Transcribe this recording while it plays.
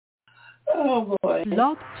Oh, boy.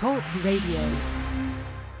 Blog Talk Radio.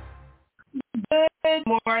 Good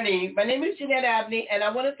morning. My name is Jeanette Abney, and I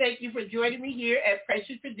want to thank you for joining me here at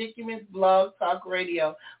Precious Predicaments Blog Talk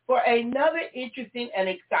Radio for another interesting and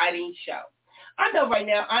exciting show. I know right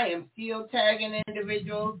now I am still tagging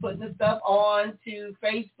individuals, putting the stuff on to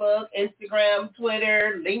Facebook, Instagram,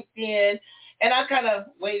 Twitter, LinkedIn, and I kind of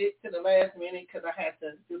waited to the last minute because I had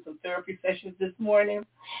to do some therapy sessions this morning.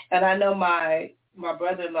 And I know my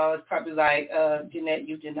brother-in-law is probably like, Jeanette,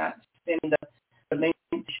 you did not send the link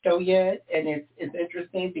to the show yet, and it's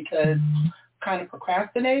interesting because I'm kind of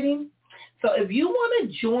procrastinating. So if you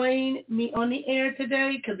want to join me on the air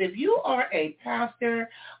today, because if you are a pastor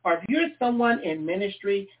or if you're someone in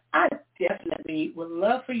ministry, I definitely would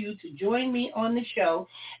love for you to join me on the show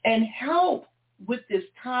and help with this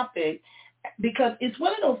topic, because it's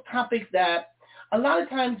one of those topics that a lot of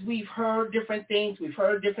times we've heard different things, we've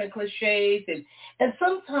heard different cliches, and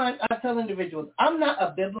sometimes I tell individuals, I'm not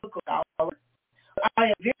a biblical scholar. I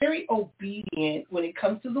am very obedient when it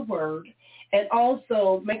comes to the word, and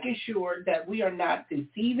also making sure that we are not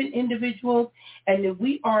deceiving individuals and that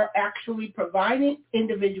we are actually providing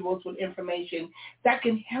individuals with information that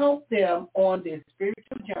can help them on their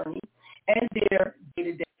spiritual journey and their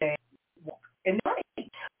day-to-day walk in life.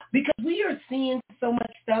 Because we are seeing so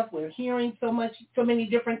much stuff, we're hearing so many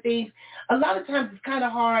different things. A lot of times it's kind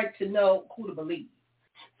of hard to know who to believe.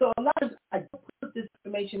 So a lot of I don't put this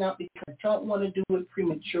information out because I don't want to do it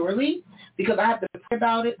prematurely, because I have to pray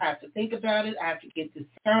about it, I have to think about it, I have to get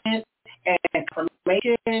discernment and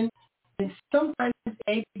information. And sometimes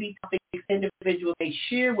maybe topics individuals may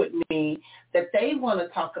share with me that they want to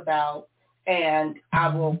talk about, and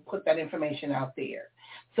I will put that information out there.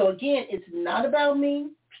 So again, it's not about me,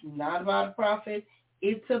 it's not about a prophet,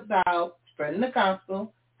 it's about spreading the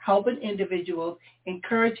gospel, helping individuals,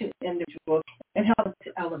 encouraging individuals, and helping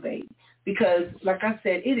to elevate. Because, like I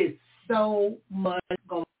said, it is so much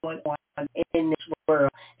going on in this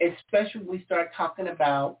world, especially when we start talking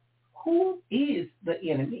about who is the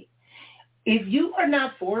enemy. If you are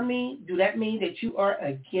not for me, do that mean that you are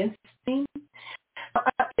against me?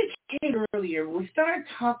 I indicated earlier, when we start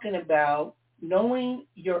talking about knowing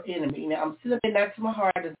your enemy. Now, I'm sitting there next to my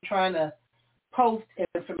heart and trying to post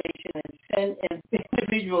information and send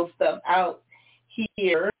individual stuff out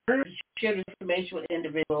here, share information with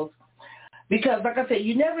individuals. Because, like I said,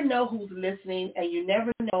 you never know who's listening, and you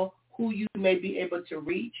never know who you may be able to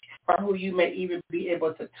reach or who you may even be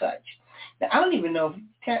able to touch. Now, I don't even know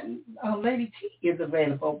if Lady T is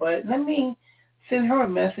available, but let me send her a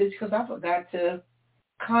message because I forgot to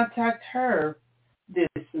contact her this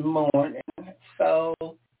morning. So,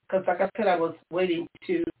 because like I said, I was waiting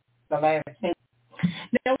to the last minute.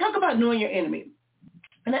 Now, we talk about knowing your enemy.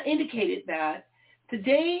 And I indicated that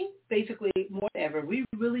today, basically, more than ever, we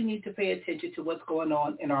really need to pay attention to what's going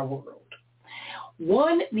on in our world.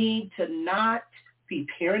 One, need to not be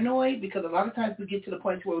paranoid, because a lot of times we get to the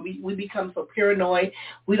point where we become so paranoid,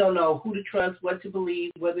 we don't know who to trust, what to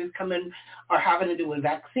believe, whether it's coming or having to do with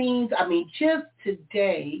vaccines. I mean, just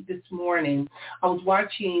today, this morning, I was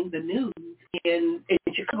watching the news in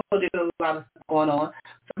Chicago. There's a lot of stuff going on.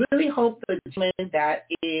 So I really hope the gentleman that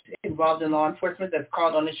is involved in law enforcement that's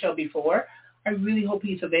called on the show before, I really hope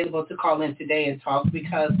he's available to call in today and talk,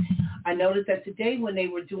 because I noticed that today when they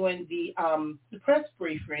were doing the press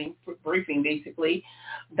briefing basically,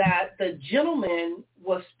 that the gentleman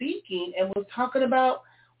was speaking and was talking about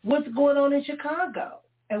what's going on in Chicago.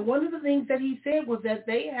 And one of the things that he said was that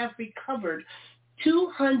they have recovered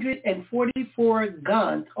 244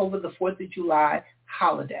 guns over the 4th of July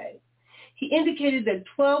holiday. He indicated that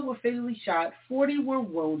 12 were fatally shot, 40 were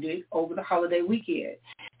wounded over the holiday weekend,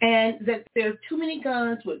 and that there are too many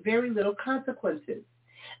guns with very little consequences.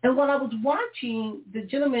 And while I was watching the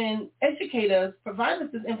gentleman educate us, provide us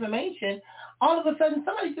this information, all of a sudden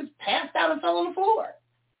somebody just passed out and fell on the floor.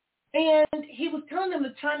 And he was telling them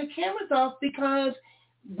to turn the cameras off because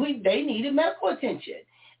they needed medical attention.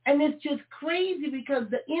 And it's just crazy because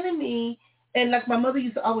the enemy, and like my mother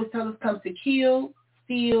used to always tell us, comes to kill,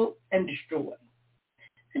 steal, and destroy.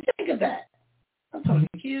 So think of that. I'm coming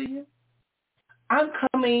to kill you. I'm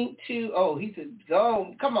coming to, he said,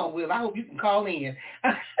 go, come on, Will. I hope you can call in.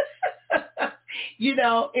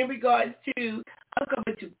 In regards to, I'm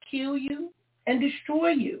coming to kill you and destroy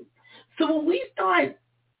you. So when we start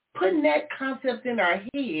putting that concept in our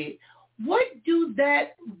head, what do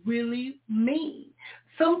that really mean?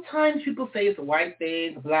 Sometimes people say it's a white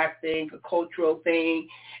thing, a black thing, a cultural thing.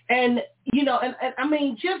 And I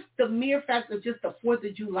mean, just the mere fact of just the 4th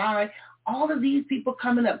of July, all of these people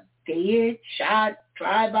coming up dead, shot,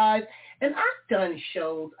 drive-bys. And I've done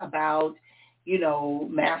shows about,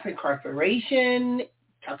 mass incarceration,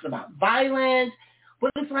 talking about violence,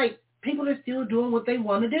 but it's like people are still doing what they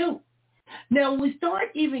want to do. Now, when we start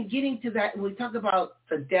even getting to that, when we talk about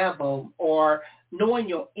the devil or knowing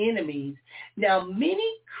your enemies, now many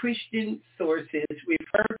Christian sources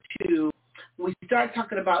refer to, when we start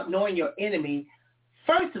talking about knowing your enemy,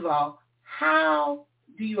 first of all, how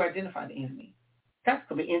do you identify the enemy? That's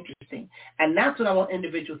going to be interesting. And that's what I want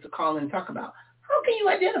individuals to call in and talk about. How can you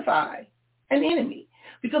identify an enemy?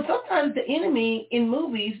 Because sometimes the enemy in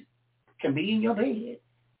movies can be in your bed,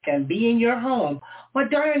 can be in your home. My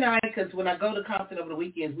daughter and I, because when I go to Compton over the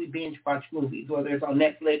weekends, we binge watch movies, whether it's on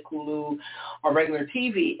Netflix, Hulu, or regular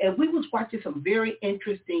TV. And we was watching some very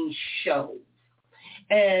interesting shows.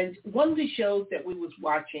 And one of the shows that we was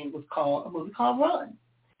watching was a movie called Run.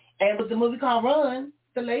 And with the movie called Run,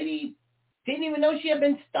 the lady didn't even know she had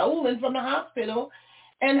been stolen from the hospital.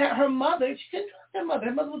 And her mother, she couldn't trust her mother.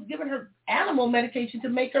 Her mother was giving her animal medication to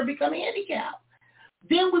make her become handicapped.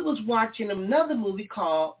 Then we was watching another movie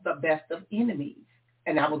called The Best of Enemies.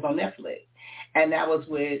 And that was on Netflix. And that was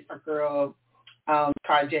with a girl,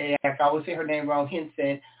 Tajay, I always say her name wrong,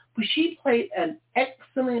 Henson. But she played an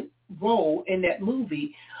excellent role in that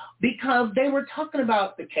movie because they were talking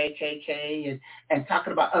about the KKK and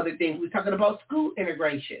talking about other things. We were talking about school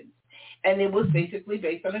integration. And it was basically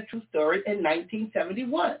based on a true story in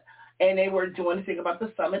 1971. And they were doing the thing about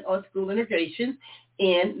the Summit on School Integration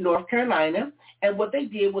in North Carolina. And what they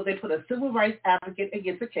did was they put a civil rights advocate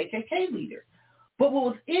against a KKK leader. But what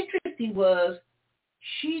was interesting was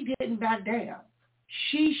she didn't back down.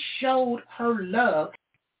 She showed her love,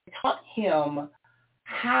 taught him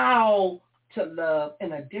how to love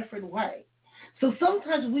in a different way. So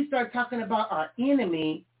sometimes when we start talking about our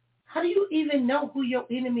enemy, how do you even know who your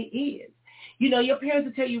enemy is? Your parents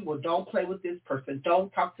will tell you, well, don't play with this person.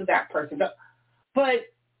 Don't talk to that person. But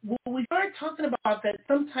when we start talking about that,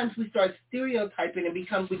 sometimes we start stereotyping and we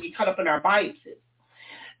get caught up in our biases.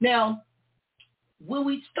 Now, when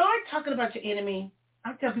we start talking about your enemy,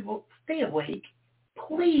 I tell people, stay awake.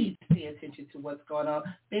 Please pay attention to what's going on.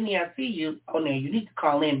 Benny, I see you. Oh, no, you need to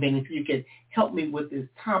call in, Benny, so you can help me with this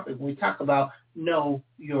topic when we talk about know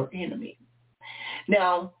your enemy.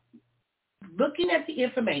 Now, looking at the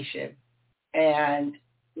information, and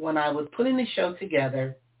when I was putting the show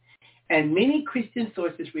together, and many Christian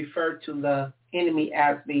sources refer to the enemy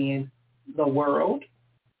as being the world,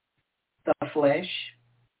 the flesh,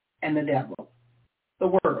 and the devil. The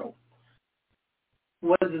world.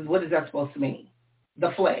 What is that supposed to mean?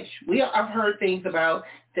 The flesh. I've heard things about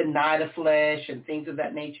deny the flesh and things of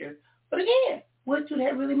that nature. But again, what do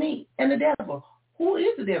that really mean? And the devil. Who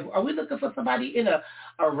is the devil? Are we looking for somebody in a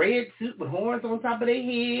red suit with horns on top of their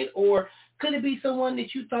head? Or could it be someone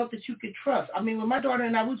that you thought that you could trust? I mean, when my daughter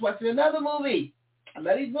and I was watching another movie, I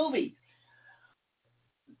love these movies.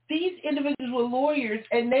 These individuals were lawyers,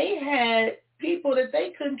 and they had people that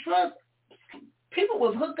they couldn't trust. People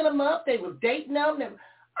was hooking them up. They was dating them.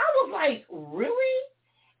 I was like, really?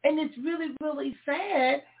 And it's really, really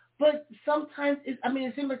sad. But sometimes, it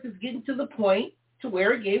seems like it's getting to the point to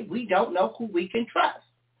where, again, we don't know who we can trust.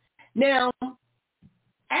 Now,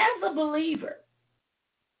 as a believer,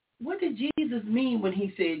 what did Jesus mean when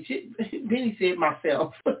he said, Benny said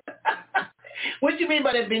myself. What do you mean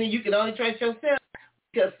by that, Benny? You can only trust yourself?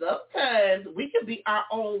 Because sometimes we can be our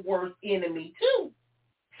own worst enemy, too.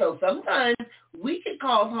 So sometimes we can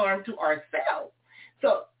cause harm to ourselves.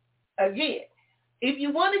 So, again, if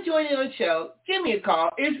you want to join in on the show, give me a call.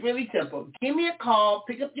 It's really simple. Give me a call.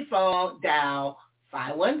 Pick up your phone. Dial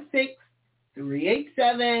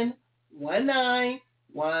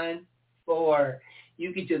 516-387-1914.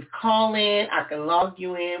 You can just call in. I can log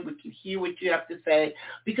you in. We can hear what you have to say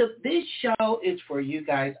because this show is for you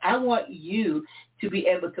guys. I want you to be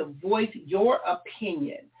able to voice your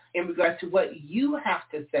opinion in regards to what you have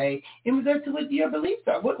to say, in regards to what your beliefs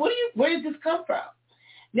are. Where did this come from?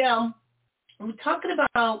 Now, we're talking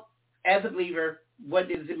about, as a believer, what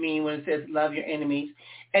does it mean when it says love your enemies?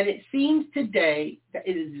 And it seems today that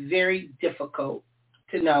it is very difficult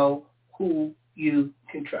to know who you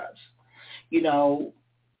can trust. I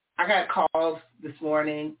got calls this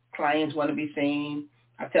morning. Clients want to be seen.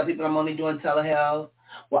 I tell people I'm only doing telehealth.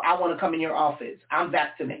 Well, I want to come in your office. I'm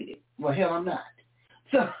vaccinated. Well, hell, I'm not.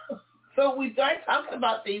 So we start talking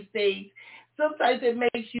about these things. Sometimes it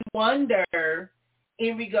makes you wonder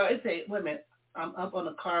in regard, say, wait a minute, I'm up on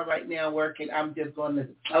the car right now working. I'm just going to,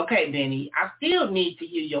 okay, Benny, I still need to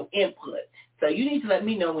hear your input. So you need to let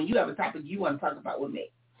me know when you have a topic you want to talk about with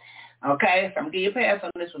me. Okay, so I'm going to give you a pass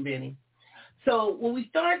on this one, Benny. So when we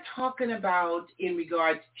start talking about in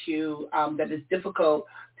regards to that it's difficult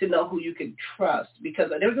to know who you can trust,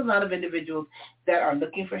 because there's a lot of individuals that are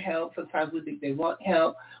looking for help. Sometimes we think they want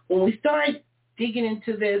help. When we start digging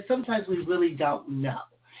into this, sometimes we really don't know.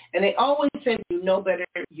 And they always say, you know better,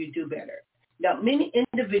 you do better. Now, many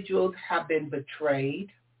individuals have been betrayed,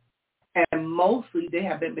 and mostly they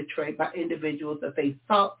have been betrayed by individuals that they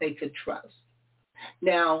thought they could trust.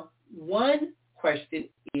 Now, one question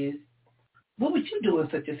is, what would you do in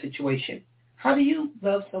such a situation? How do you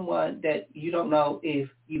love someone that you don't know if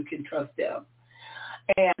you can trust them?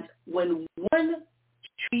 And when one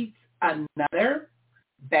treats another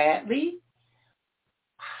badly,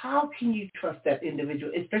 how can you trust that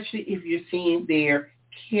individual, especially if you're seeing their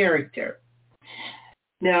character?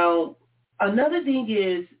 Now, another thing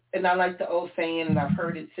is, and I like the old saying, and I've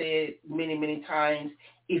heard it said many, many times,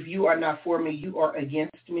 if you are not for me, you are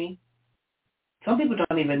against me. Some people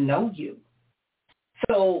don't even know you.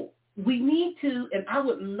 So we need to, and I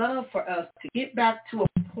would love for us to get back to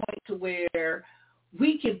a point to where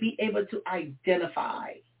we can be able to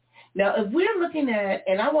identify. Now, if we're looking at,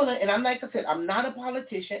 and I'm like I said, I'm not a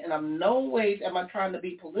politician, and I'm no ways am I trying to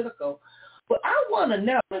be political, but I want to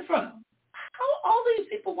know from how all these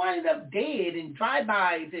people winded up dead in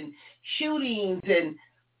drive-bys and shootings, and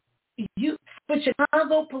for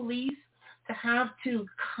Chicago police to have to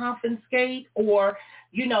confiscate or,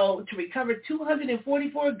 to recover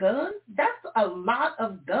 244 guns, that's a lot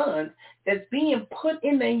of guns that's being put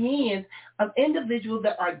in the hands of individuals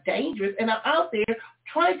that are dangerous and are out there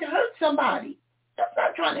trying to hurt somebody. That's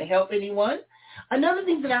not trying to help anyone. Another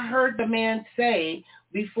thing that I heard the man say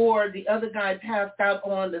before the other guy passed out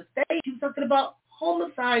on the stage, he was talking about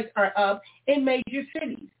homicides are up in major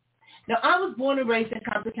cities. Now, I was born and raised in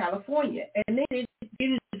Compton, California, and it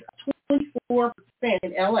is 24%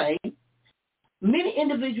 in L.A. Many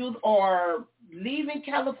individuals are leaving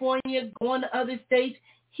California, going to other states.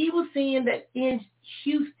 He was saying that in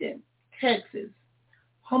Houston, Texas,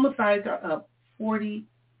 homicides are up 40%.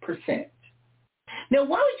 Now,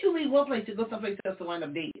 why would you leave one place to go someplace else to wind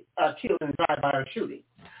up dead, killed in a drive-by or shooting?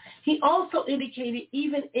 He also indicated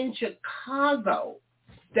even in Chicago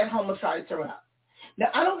that homicides are up. Now,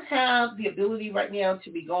 I don't have the ability right now to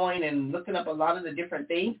be going and looking up a lot of the different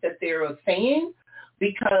things that they're saying,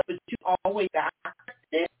 because you always act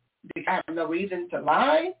it. I have no reason to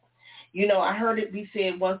lie. I heard it be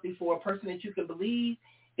said once before, a person that you can believe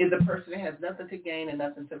is a person that has nothing to gain and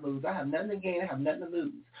nothing to lose. I have nothing to gain, I have nothing to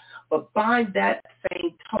lose. But by that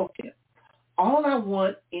same token, all I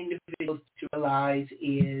want individuals to realize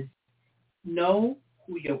is know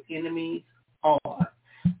who your enemies are.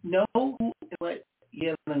 Know who and what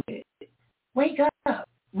you're dealing with. Wake up.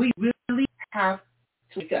 We really have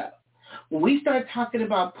to wake up. When we start talking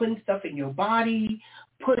about putting stuff in your body,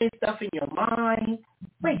 putting stuff in your mind,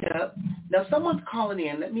 wake up. Now, someone's calling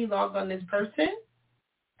in. Let me log on this person.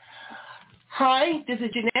 Hi, this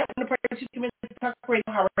is Jeanette from the Precious Community Talk Radio.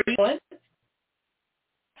 How are you doing?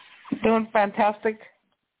 Doing fantastic.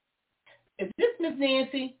 Is this Miss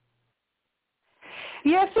Nancy?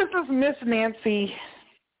 Yes, this is Miss Nancy.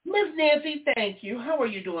 Miss Nancy, thank you. How are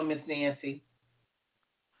you doing, Miss Nancy?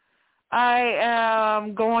 I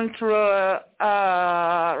am going through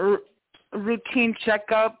a routine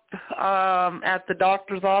checkup at the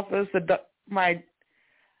doctor's office. My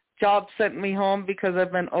job sent me home because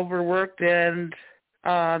I've been overworked, and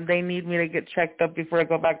they need me to get checked up before I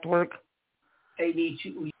go back to work. They need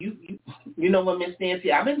you. You know what, Miss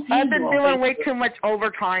Nancy? I've been doing way too much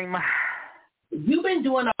overtime. You've been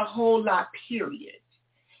doing a whole lot, period.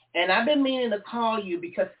 And I've been meaning to call you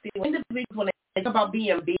because, see, when individuals, when they talk about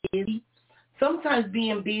being busy, sometimes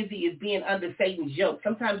being busy is being under Satan's yoke.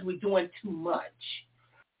 Sometimes we're doing too much.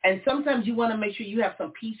 And sometimes you want to make sure you have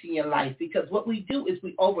some peace in your life, because what we do is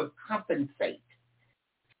we overcompensate.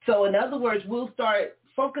 So in other words, we'll start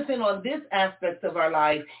focusing on this aspect of our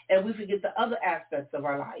life and we forget the other aspects of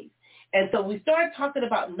our life. And so we start talking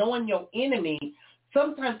about knowing your enemy.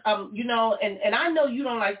 Sometimes, and I know you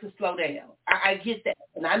don't like to slow down. I get that.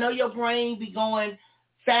 And I know your brain be going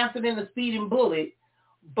faster than a speeding bullet.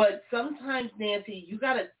 But sometimes, Nancy, you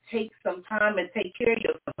got to take some time and take care of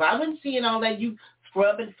yourself. I've been seeing all that, you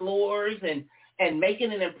scrubbing floors and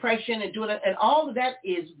making an impression and doing it. And all of that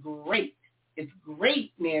is great. It's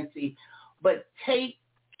great, Nancy. But take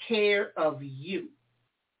care of you.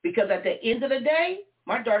 Because at the end of the day,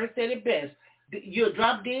 my daughter said it best. You'll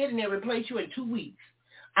drop dead and they'll replace you in 2 weeks.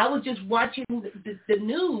 I was just watching the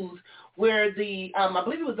news where I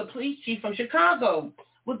believe it was the police chief from Chicago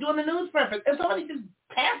was doing the news conference, and somebody just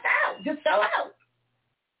passed out, just fell out.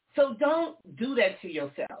 So don't do that to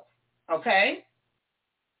yourself, okay?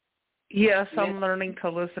 Yes, I'm learning to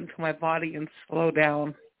listen to my body and slow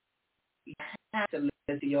down. have to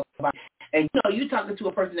listen to your body. And you're talking to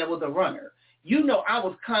a person that was a runner. I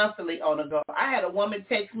was constantly on the go. I had a woman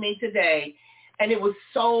text me today, and it was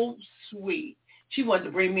so sweet. She wanted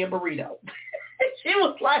to bring me a burrito. She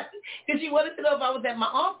was like, because she wanted to know if I was at my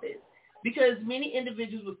office. Because many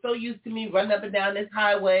individuals were so used to me running up and down this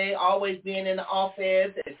highway, always being in the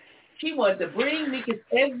office. And she wanted to bring me, because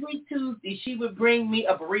every Tuesday she would bring me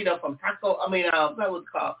a burrito from what was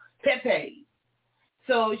it called? Pepe's.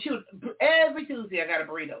 So every Tuesday I got a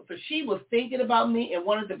burrito. So she was thinking about me and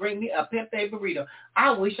wanted to bring me a Pepe burrito.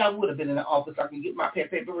 I wish I would have been in the office so I could get my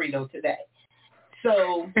Pepe burrito today.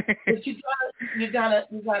 So, but you got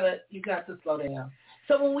to slow down.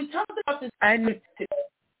 So when we talk about this today,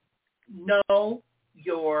 know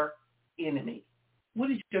your enemy.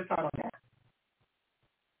 What is your thought on that?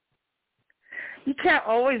 You can't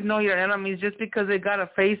always know your enemies just because they got a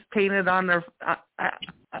face painted on their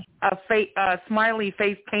a smiley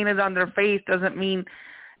face painted on their face doesn't mean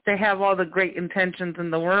they have all the great intentions in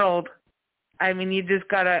the world. I mean, you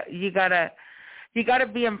gotta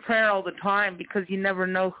be in prayer all the time, because you never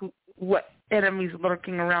know what enemy's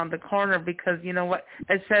lurking around the corner. Because you know what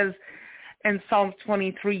it says in Psalm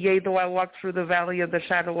 23, yea, though I walk through the valley of the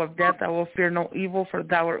shadow of death, I will fear no evil, for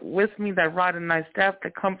thou art with me, thy rod and thy staff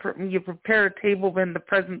to comfort me. You prepare a table in the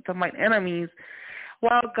presence of mine enemies.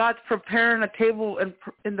 While God's preparing a table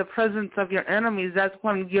in the presence of your enemies, that's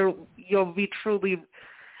when your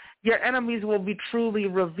enemies will be truly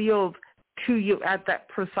revealed to you at that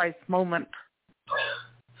precise moment.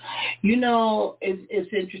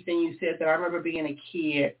 It's interesting you said that. I remember being a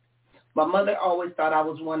kid. My mother always thought I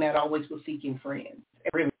was one that always was seeking friends.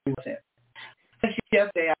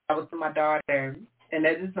 Yesterday, I was to my daughter, and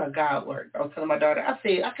that is how God works. I was telling my daughter, I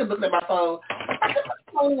said, I could look at my phone. I could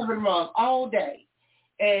put my phone number wrong all day.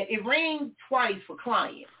 And it rang twice for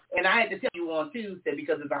clients. And I had to tell you on Tuesday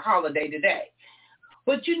because it's a holiday today.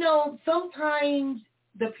 But, sometimes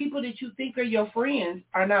the people that you think are your friends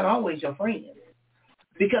are not always your friends.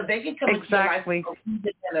 Because they can come into your life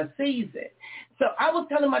for a season. So I was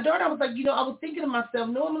telling my daughter, I was like, I was thinking to myself,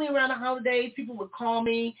 normally around the holidays, people would call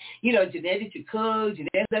me, Jeanette, did you cook?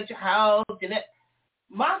 Jeanette's at your house. Jeanette.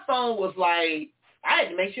 My phone was like, I had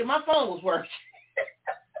to make sure my phone was working.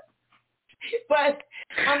 But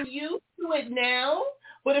I'm used to it now.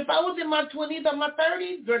 But if I was in my 20s or my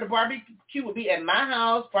 30s, the barbecue would be at my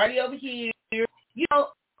house, party over here, and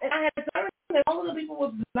I had to learn that all of the people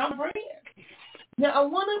was not friends. Now, I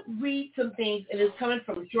want to read some things, and it's coming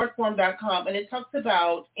from shortform.com, and it talks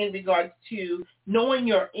about in regards to knowing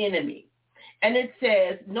your enemy. And it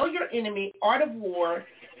says, know your enemy, art of war,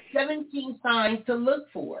 17 signs to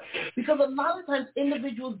look for. Because a lot of times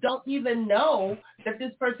individuals don't even know that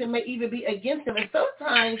this person may even be against them. And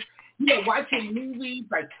sometimes, watching movies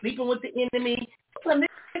like Sleeping with the Enemy,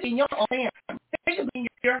 in your own family, they can be in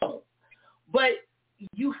your home. But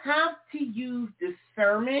you have to use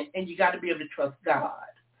discernment, and you got to be able to trust God.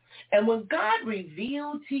 And when God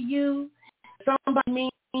revealed to you somebody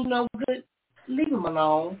means no good, leave them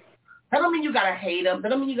alone. That don't mean you got to hate them. That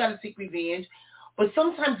don't mean you got to seek revenge. But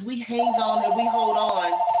sometimes we hang on and we hold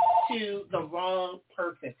on to the wrong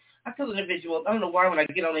person. I tell an individual, I don't know why when I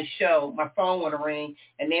get on this show, my phone want to ring,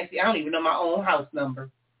 and Nancy, I don't even know my own house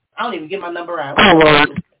number. I don't even get my number out.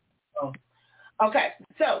 Oh. Okay,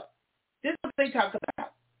 so this is what they talk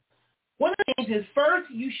about. One of the things is,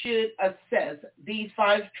 first, you should assess these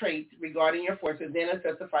 5 traits regarding your forces, then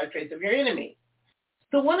assess the 5 traits of your enemy.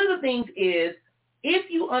 So one of the things is,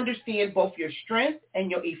 if you understand both your strengths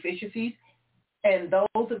and your efficiencies and those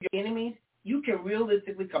of your enemies, you can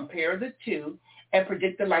realistically compare the two and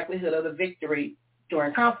predict the likelihood of the victory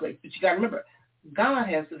during conflict. But you got to remember, God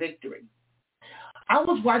has the victory. I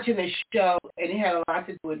was watching a show, and it had a lot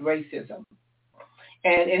to do with racism.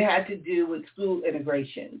 And it had to do with school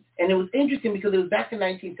integrations. And it was interesting because it was back in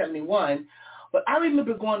 1971. But I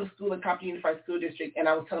remember going to school in Compton Unified School District, and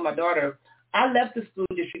I was telling my daughter, I left the school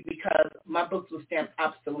district because my books were stamped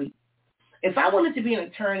obsolete. If I wanted to be an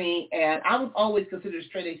attorney, and I was always considered a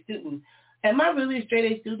straight-A student, am I really a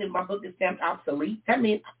straight-A student if my book is stamped obsolete? That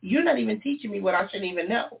means you're not even teaching me what I shouldn't even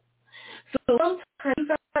know. So sometimes we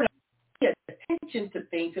got to pay attention to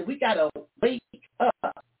things, and we got to wake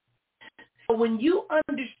up. So when you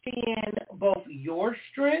understand both your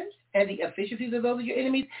strengths and the efficiencies of those of your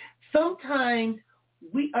enemies, sometimes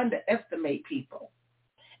we underestimate people.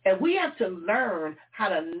 And we have to learn how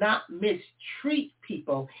to not mistreat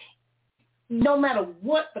people, no matter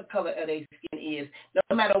what the color of their skin is,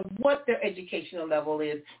 no matter what their educational level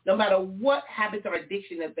is, no matter what habits or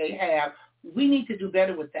addiction that they have. We need to do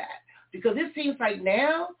better with that. Because it seems like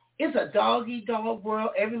now It's a dog-eat-dog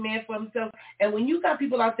world, every man for himself. And when you got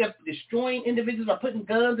people out there destroying individuals by putting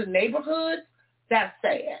guns in neighborhoods, that's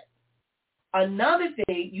sad. Another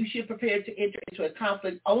thing, you should prepare to enter into a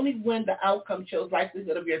conflict only when the outcome shows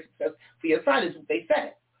likelihood of your success for your side, is what they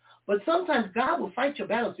say. But sometimes God will fight your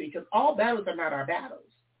battles because all battles are not our battles.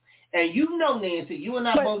 And you know, Nancy, you and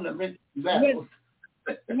I both have been through battles.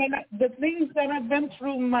 The things that I've been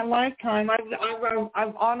through in my lifetime,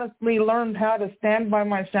 I've honestly learned how to stand by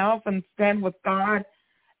myself and stand with God.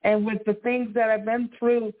 And with the things that I've been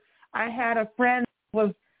through, I had a friend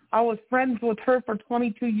I was friends with her for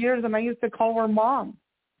 22 years, and I used to call her mom.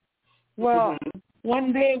 Well,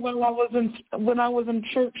 one day when I was in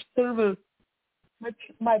church service,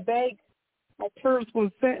 my purse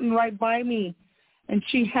was sitting right by me, and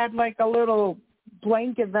she had like a little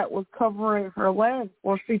blanket that was covering her legs.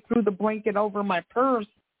 Well, she threw the blanket over my purse,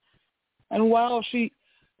 and while my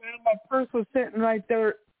purse was sitting right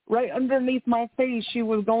there, right underneath my face, she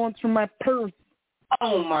was going through my purse.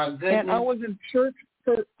 Oh my goodness! And I was in church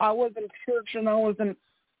and I was in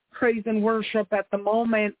praise and worship at the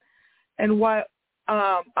moment. And while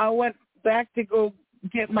I went back to go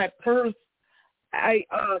get my purse, I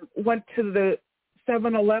went to the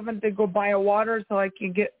 7-Eleven to go buy a water so I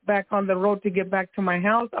could get back on the road to get back to my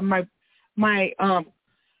house. My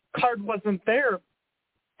card wasn't there,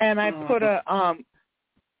 and I put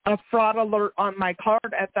a fraud alert on my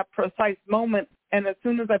card at that precise moment. And as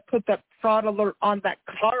soon as I put that fraud alert on that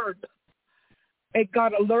card, it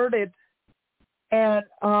got alerted, and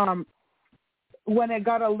when it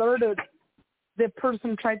got alerted, the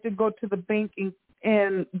person tried to go to the bank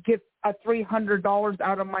and get a $300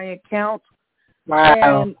 out of my account.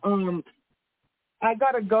 Wow. And I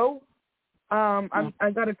gotta go. I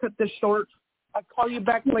gotta cut this short. I'll call you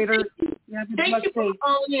back later. Thank you for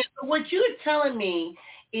calling in. What you're telling me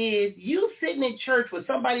is you sitting in church with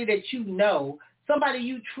somebody that you know, somebody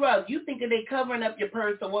you trust. You think that they covering up your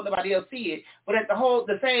purse so won't nobody else see it, but at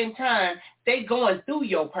the same time, they going through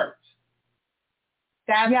your purse.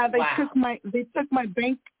 That's they took my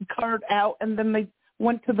bank card out, and then they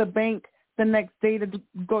went to the bank the next day to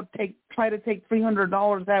go try to take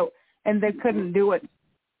 $300 out, and they couldn't do it.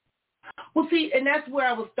 Well, see, and that's where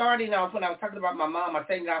I was starting off when I was talking about my mom. I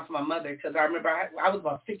thank God for my mother, because I remember I was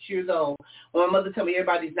about 6 years old when my mother told me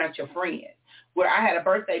everybody's not your friend. Where I had a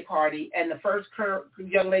birthday party, and the first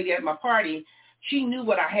young lady at my party, she knew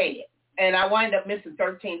what I had, and I wound up missing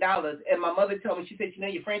 $13. And my mother told me, she said,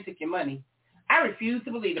 your friend took your money. I refused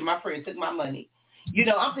to believe that my friend took my money.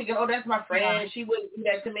 I'm thinking, oh, that's my friend. She wouldn't do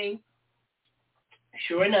that to me.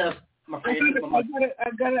 Sure enough, my friend took my money.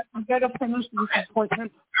 I gotta finish this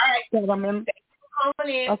appointment. All right. I'm in. Thanks for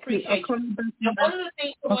calling in. Appreciate you. Now, one of the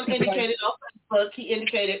things someone indicated on Facebook, he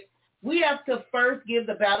indicated, we have to first give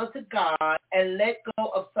the battle to God and let go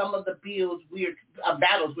of some of the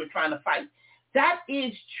battles we're trying to fight. That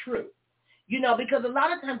is true. Because a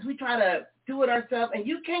lot of times we try to do it ourselves, and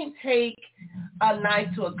you can't take a knife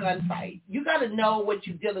to a gunfight. You got to know what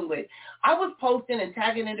you're dealing with. I was posting and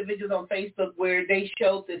tagging individuals on Facebook where they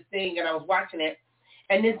showed this thing, and I was watching it,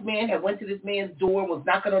 and this man had went to this man's door, was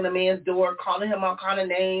knocking on the man's door, calling him all kind of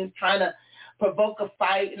names, trying to provoke a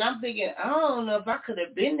fight. And I'm thinking, I don't know if I could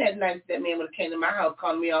have been that nice. That man would have came to my house,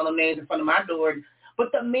 calling me all the names in front of my door.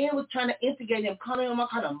 But the man was trying to instigate him, calling him all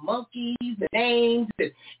kind of monkeys and names.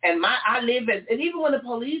 And even when the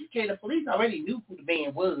police came, the police already knew who the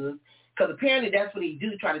man was, because apparently that's what he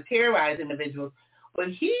do, try to terrorize individuals. But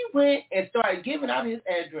he went and started giving out his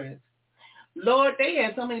address. Lord, they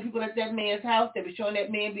had so many people at that man's house that were showing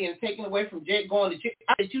that man being taken away from jail, going to jail.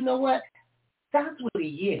 I said, you know what? That's what he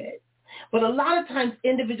is. But a lot of times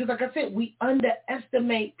individuals, like I said, we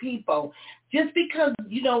underestimate people just because,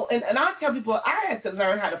 and I tell people I had to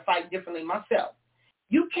learn how to fight differently myself.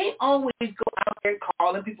 You can't always go out there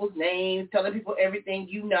calling people's names, telling people everything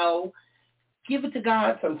you know. Give it to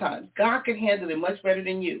God sometimes. God can handle it much better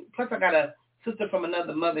than you. Plus, I got a sister from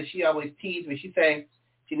another mother. She always teased me. She say,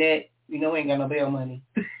 Jeanette, we ain't got no bail money.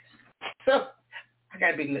 So I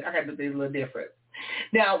got to be a little different.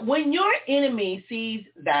 Now, when your enemy sees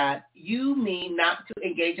that you mean not to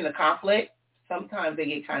engage in a conflict, sometimes they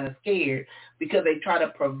get kind of scared because they try to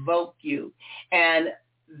provoke you. And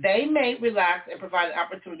they may relax and provide an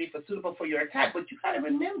opportunity suitable for your attack, but you got to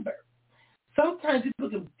remember, sometimes people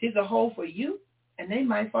can dig a hole for you, and they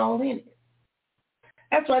might fall in it.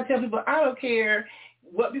 That's why I tell people, I don't care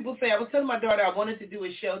what people say. I was telling my daughter I wanted to do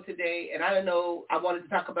a show today, and I don't know, I wanted to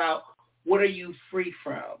talk about what are you free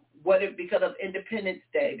from? Because of Independence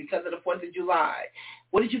Day, because of the 4th of July.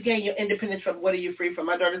 What did you gain your independence from? What are you free from?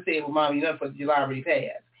 My daughter said, well, Mom, 4th of July already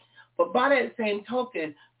passed. But by that same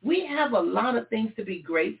token, we have a lot of things to be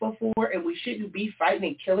grateful for, and we shouldn't be fighting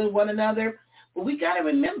and killing one another. But we got to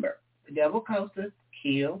remember, the devil comes to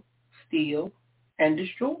kill, steal, and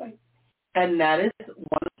destroy. And that is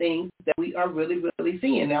one of the things that we are really, really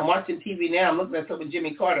seeing. Now, I'm watching TV now. I'm looking at something with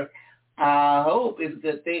Jimmy Carter. I hope it's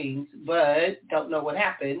good things, but don't know what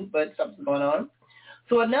happened, but something's going on.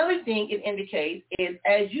 So another thing it indicates is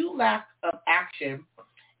as you lack of action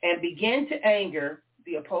and begin to anger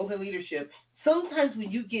the opposing leadership, sometimes when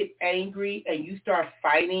you get angry and you start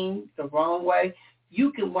fighting the wrong way,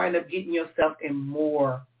 you can wind up getting yourself in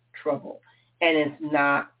more trouble, and it's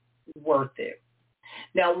not worth it.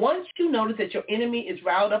 Now, once you notice that your enemy is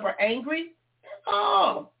riled up or angry,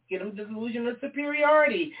 get them delusion of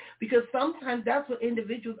superiority, because sometimes that's what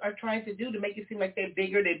individuals are trying to do to make it seem like they're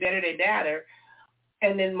bigger, they're better, they're badder,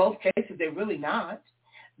 and in most cases, they're really not.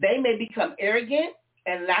 They may become arrogant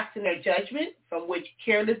and lax in their judgment, from which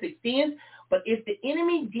careless extends, but if the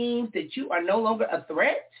enemy deems that you are no longer a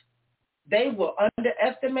threat, they will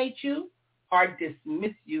underestimate you or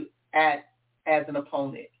dismiss you as an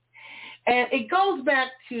opponent. And it goes back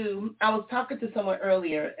to, I was talking to someone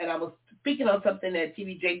earlier, and I was speaking on something that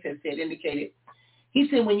TV Jakes had said, indicated. He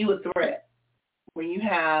said when you're a threat, when you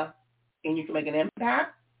have, and you can make an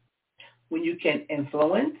impact, when you can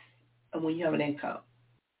influence, and when you have an income.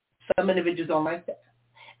 Some individuals don't like that.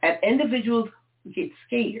 And individuals get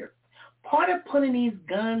scared. Part of putting these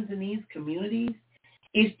guns in these communities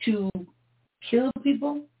is to kill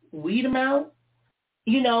people, weed them out.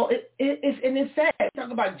 You know, it's sad. We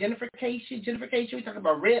talk about gentrification. We talk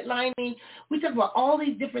about redlining. We talk about all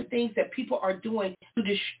these different things that people are doing to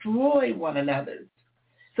destroy one another.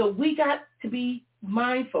 So we got to be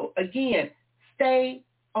mindful. Again, stay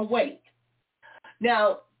awake.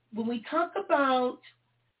 Now, when we talk about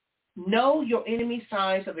know your enemy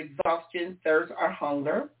signs of exhaustion, thirst, or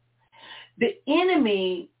hunger, the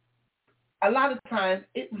enemy, a lot of times,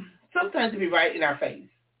 sometimes it be right in our face.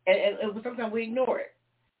 And sometimes we ignore it.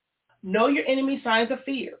 Know your enemy signs of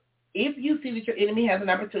fear. If you see that your enemy has an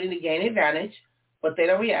opportunity to gain advantage, but they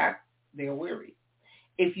don't react, they are weary.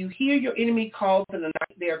 If you hear your enemy calls in the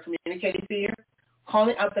night, they are communicating fear.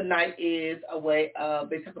 Calling out the night is a way of,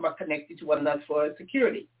 they talk about connecting to one another for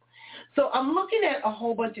security. So I'm looking at a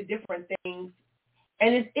whole bunch of different things,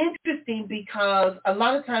 and it's interesting because a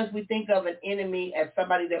lot of times we think of an enemy as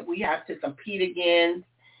somebody that we have to compete against,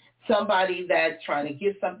 somebody that's trying to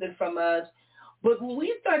get something from us. But when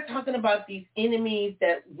we start talking about these enemies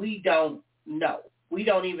that we don't know, we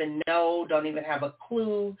don't even know, don't even have a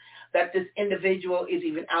clue that this individual is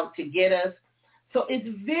even out to get us. So it's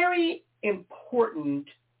very important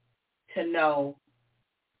to know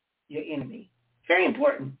your enemy. Very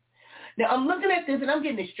important. Now, I'm looking at this, and I'm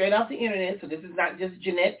getting it straight off the internet, so this is not just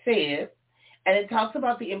Jeanette said, and it talks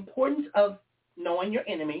about the importance of knowing your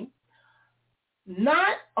enemy,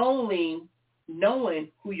 not only knowing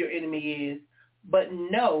who your enemy is, but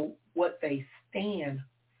know what they stand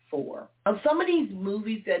for. On some of these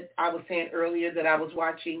movies that I was saying earlier that I was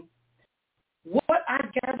watching, what I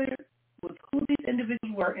gathered was who these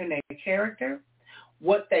individuals were in their character,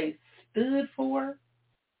 what they stood for,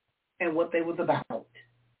 and what they was about.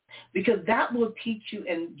 Because that will teach you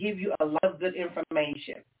and give you a lot of good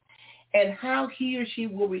information and how he or she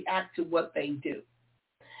will react to what they do.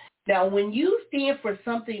 Now, when you stand for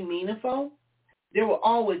something meaningful, there will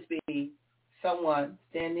always be someone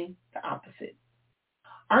standing the opposite.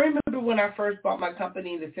 I remember when I first bought my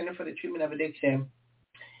company, the Center for the Treatment of Addiction,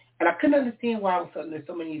 and I couldn't understand why all of a sudden there's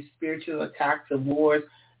so many spiritual attacks and wars.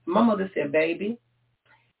 My mother said, baby,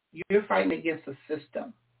 you're fighting against a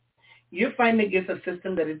system. You're fighting against a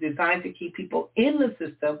system that is designed to keep people in the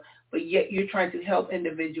system, but yet you're trying to help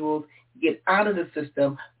individuals get out of the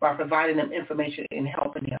system by providing them information and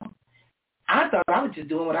helping them. I thought I was just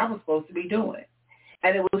doing what I was supposed to be doing.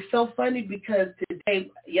 And it was so funny because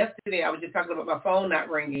yesterday I was just talking about my phone not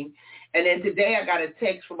ringing, and then today I got a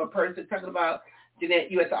text from a person talking about,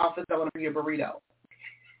 Jeanette, you at the office, I want to bring you a burrito.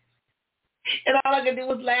 And all I could do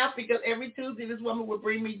was laugh because every Tuesday this woman would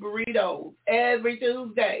bring me burritos every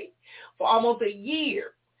Tuesday for almost a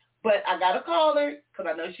year. But I got to call her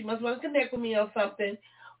because I know she must want to connect with me or something.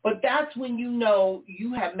 But that's when you know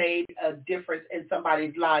you have made a difference in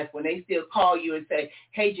somebody's life, when they still call you and say,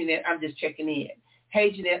 hey, Jeanette, I'm just checking in.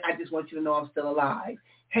 Hey, Jeanette, I just want you to know I'm still alive.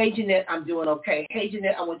 Hey, Jeanette, I'm doing okay. Hey,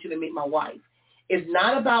 Jeanette, I want you to meet my wife. It's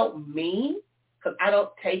not about me because I don't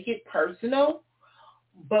take it personal.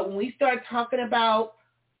 But when we start talking about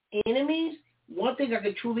enemies, one thing I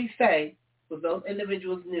could truly say was those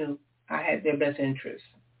individuals knew I had their best interests.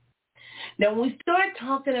 Now, when we start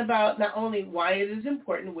talking about not only why it is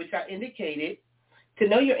important, which I indicated, to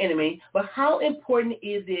know your enemy, but how important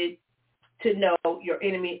is it to know your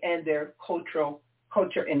enemy and their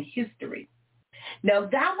culture and history? Now,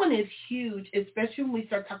 that one is huge, especially when we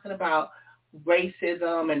start talking about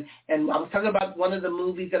racism. And I was talking about one of the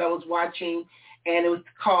movies that I was watching, and it was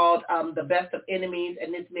called The Best of Enemies,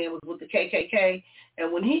 and this man was with the KKK.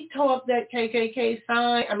 And when he tore up that KKK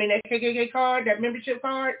that KKK card, that membership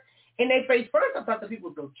card, in their face, first I thought the people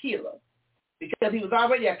was going to kill him because he was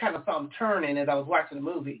already, I kind of saw him turning as I was watching the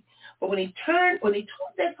movie. But when he tore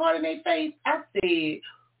that card in their face, I said,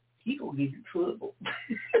 he going to get in trouble.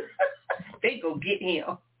 They go get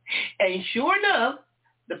him. And sure enough,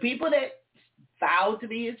 the people that vowed to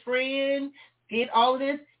be his friend, did all of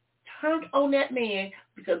this, turned on that man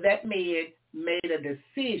because that man made a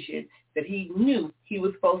decision that he knew he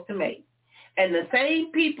was supposed to make. And the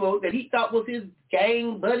same people that he thought was his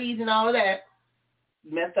gang buddies and all of that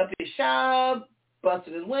messed up his shop,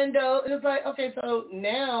 busted his window. And it's like, okay, so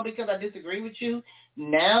now because I disagree with you,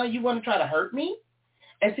 now you want to try to hurt me?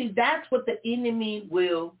 And see, that's what the enemy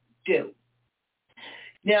will do.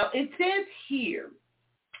 Now, it says here,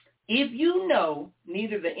 if you know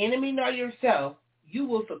neither the enemy nor yourself, you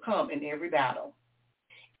will succumb in every battle.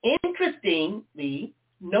 Interestingly,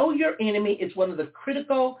 know your enemy is one of the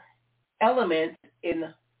critical elements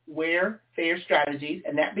in warfare strategies,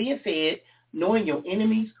 and that being said, knowing your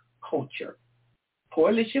enemy's culture.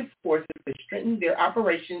 Coalition forces to strengthen their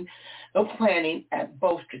operational planning at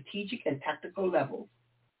both strategic and tactical levels.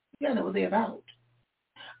 You gotta know what they're about.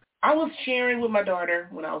 I was sharing with my daughter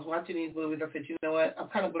when I was watching these movies. I said, you know what? I'm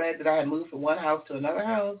kind of glad that I had moved from one house to another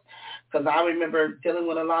house because I remember dealing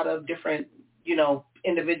with a lot of different,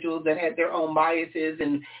 individuals that had their own biases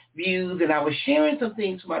and views. And I was sharing some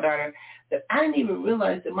things with my daughter that I didn't even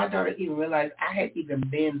realize that my daughter even realized I had even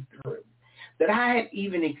been through, that I had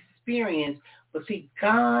even experienced. But see,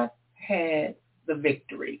 God had the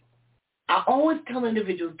victory. I always tell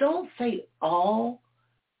individuals, don't say all.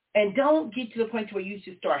 And don't get to the point where you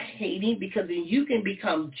should start hating, because then you can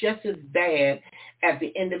become just as bad as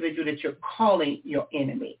the individual that you're calling your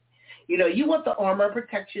enemy. You want the armor of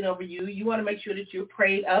protection over you. You want to make sure that you're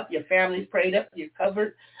prayed up, your family's prayed up, you're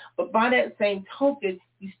covered. But by that same token,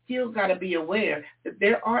 you still got to be aware that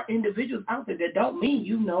there are individuals out there that don't mean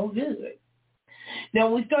you no good.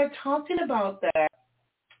 Now, we start talking about that,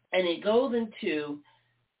 and it goes into,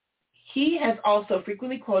 he has also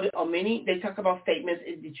frequently quoted on many, they talk about statements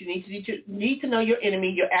that you need to know your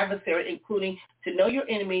enemy, your adversary, including to know your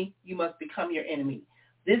enemy, you must become your enemy.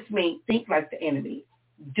 This means think like the enemy.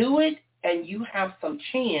 Do it, and you have some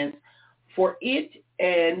chance for it,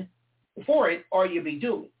 or you'll be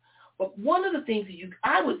doomed. But one of the things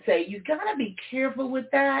I would say, you got to be careful with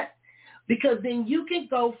that, because then you can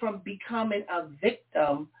go from becoming a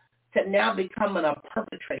victim to now becoming a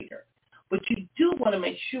perpetrator. But you do want to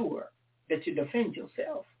make sure that you defend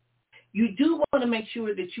yourself. You do want to make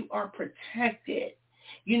sure that you are protected.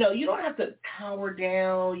 You don't have to cower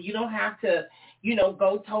down. You don't have to,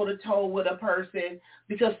 go toe-to-toe with a person,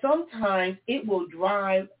 because sometimes it will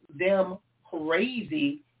drive them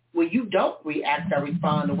crazy when you don't react or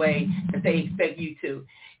respond the way that they expect you to.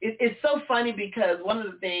 It's so funny because one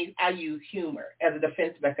of the things, I use humor as a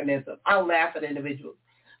defense mechanism. I'll laugh at individuals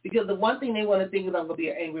because the one thing they want to think is I'm going to be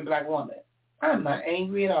an angry black woman. I'm not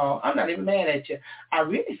angry at all. I'm not even mad at you. I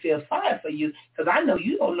really feel sorry for you because I know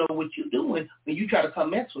you don't know what you're doing when you try to come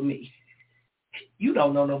mess with me. You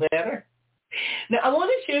don't know no better. Now, I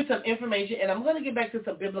want to share some information, and I'm going to get back to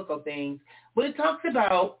some biblical things, but it talks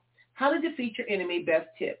about how to defeat your enemy, best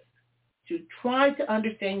tips. To try to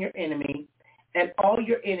understand your enemy, and all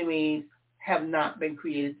your enemies have not been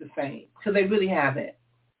created the same, because they really haven't.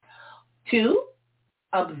 2,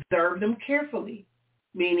 observe them carefully,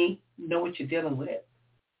 meaning know what you're dealing with.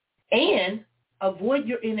 And avoid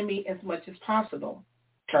your enemy as much as possible.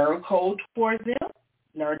 Turn cold towards them.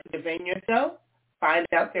 Learn to defend yourself. Find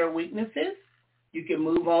out their weaknesses. You can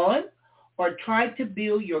move on, or try to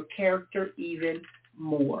build your character even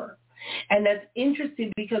more. And that's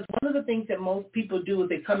interesting because one of the things that most people do is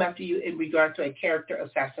they come after you in regard to a character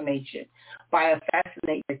assassination. By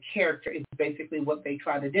assassinate your character is basically what they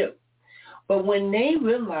try to do. But when they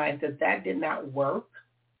realize that that did not work,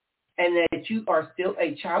 and that you are still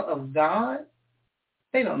a child of God,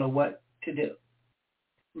 they don't know what to do.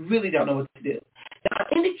 Really don't know what to do. Now,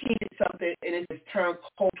 I indicated something, and it's this term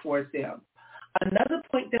cold towards them. Another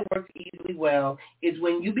point that works easily well is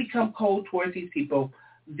when you become cold towards these people,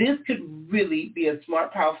 this could really be a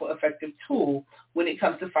smart, powerful, effective tool when it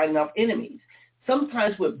comes to fighting off enemies.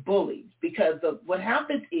 Sometimes with bullies, because what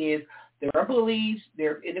happens is there are bullies,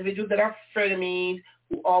 there are individuals that are frenemies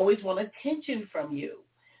who always want attention from you.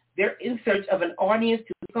 They're in search of an audience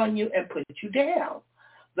to pick on you and put you down.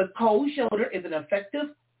 The cold shoulder is an effective,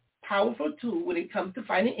 powerful tool when it comes to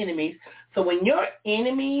fighting enemies. So when your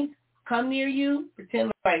enemies come near you,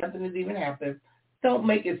 pretend like nothing has even happened. Don't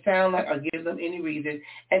make it sound like or give them any reason.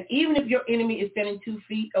 And even if your enemy is standing 2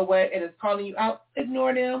 feet away and is calling you out,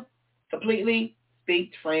 ignore them completely.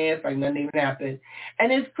 Speak to friends like nothing even happened.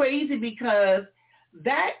 And it's crazy because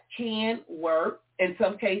that can work in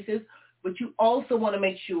some cases, but you also want to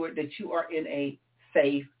make sure that you are in a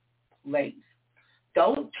safe place.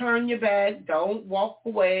 Don't turn your back. Don't walk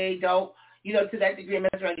away. Don't, to that degree,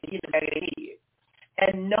 mess around and get in the back of the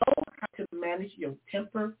head. And know how to manage your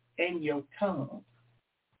temper and your tongue.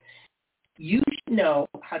 You should know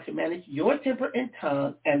how to manage your temper and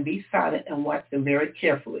tongue and be silent and watch them very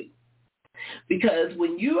carefully. Because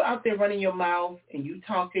when you're out there running your mouth and you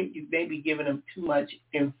talking, you may be giving them too much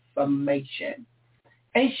information.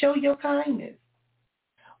 And show your kindness.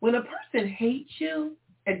 When a person hates you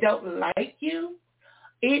and don't like you,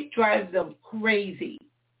 it drives them crazy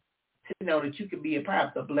to know that you can be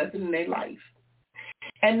perhaps a blessing in their life.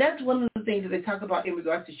 And that's one of the things that they talk about in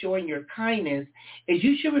regards to showing your kindness is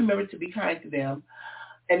you should remember to be kind to them.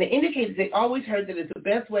 And the indicators, they always heard that it's the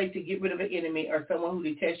best way to get rid of an enemy or someone who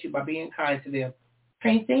detests you by being kind to them.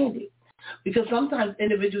 Can't stand it. Because sometimes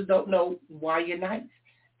individuals don't know why you're nice.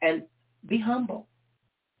 And be humble.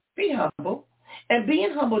 Be humble. And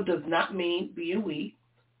being humble does not mean being weak.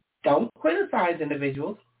 Don't criticize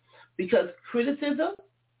individuals because criticism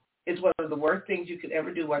is one of the worst things you could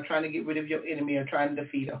ever do while trying to get rid of your enemy or trying to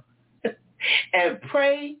defeat them. And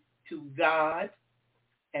pray to God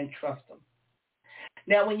and trust him.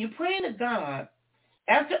 Now, when you pray to God,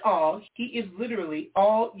 after all, he is literally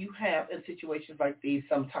all you have in situations like these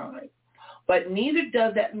sometimes. But neither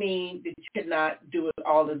does that mean that you cannot do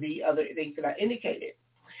all of the other things that I indicated.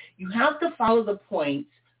 You have to follow the points,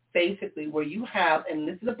 basically, where you have and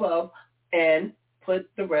listen above and put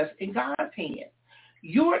the rest in God's hand.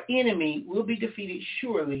 Your enemy will be defeated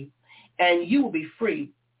surely, and you will be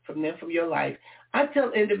free from them from your life. I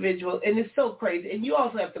tell individuals, and it's so crazy, and you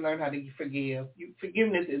also have to learn how to forgive.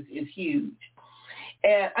 Forgiveness is huge.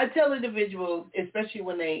 And I tell individuals, especially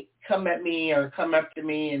when they come at me or come after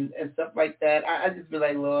me and stuff like that, I just be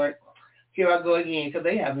like, Lord, here I go again, because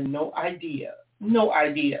they have no idea. No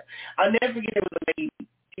idea. I'll never forget it was a lady.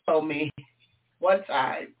 She told me one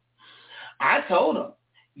time, I told her,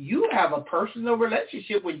 you have a personal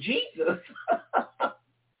relationship with Jesus.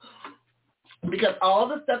 Because all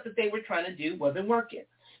the stuff that they were trying to do wasn't working.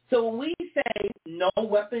 So when we say no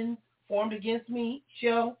weapons formed against me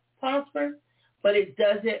shall prosper, but it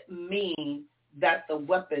doesn't mean that the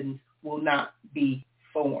weapons will not be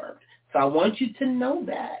formed. So I want you to know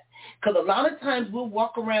that. Because a lot of times we'll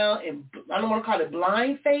walk around, and I don't want to call it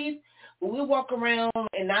blind faith, but we'll walk around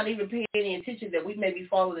and not even pay any attention that we may be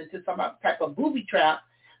falling into some type of booby trap,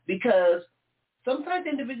 because sometimes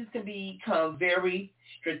individuals can become very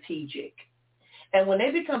strategic. And when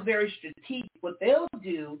they become very strategic, what they'll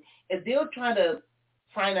do is they'll try to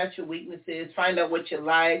find out your weaknesses, find out what you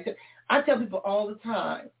like. I tell people all the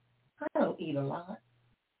time, I don't eat a lot.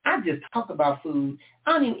 I just talk about food.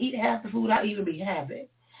 I don't even eat half the food I even be having.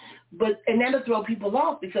 And that'll throw people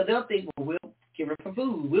off because they'll think, well, we'll give her some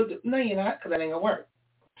food. No, you're not, because that ain't going to work.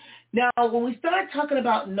 Now, when we start talking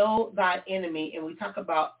about know thy enemy, and we talk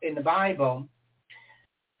about in the Bible,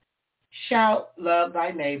 shout, love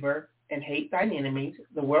thy neighbor, and hate thine enemies.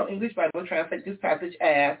 The World English Bible translates this passage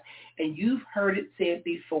as, and you've heard it said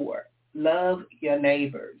before, love your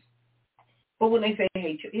neighbors. But when they say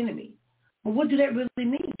hate your enemy, well, what do that really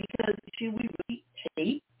mean? Because should we really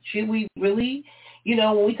hate? Should we really,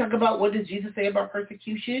 when we talk about what does Jesus say about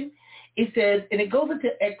persecution, it says, and it goes into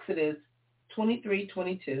Exodus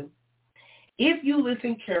 23:22. If you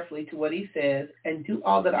listen carefully to what he says and do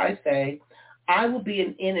all that I say, I will be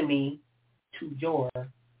an enemy to your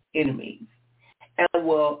enemies and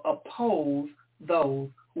will oppose those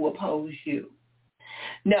who oppose you.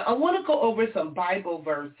 Now, I want to go over some Bible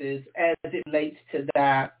verses as it relates to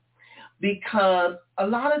that, because a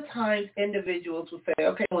lot of times individuals will say,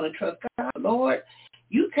 okay, I want to trust God. Lord,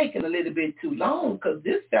 you taking a little bit too long, because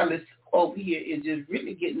this fella over here is just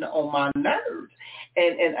really getting on my nerves,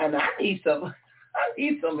 and I need some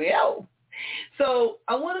help. So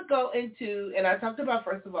I want to go into, and I talked about,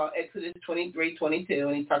 first of all, Exodus 23:22,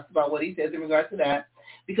 and he talks about what he says in regards to that,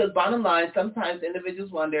 because bottom line, sometimes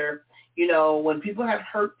individuals wonder, when people have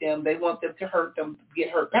hurt them, they want them to hurt them, get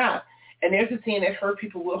hurt back. And there's a saying that hurt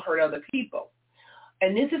people will hurt other people.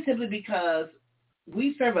 And this is simply because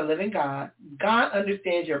we serve a living God. God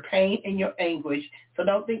understands your pain and your anguish, so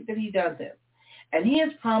don't think that he doesn't. And he has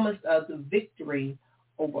promised us victory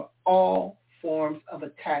over all forms of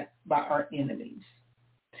attack by our enemies.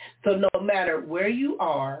 So no matter where you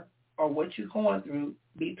are or what you're going through,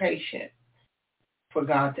 be patient for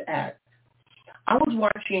God to act. I was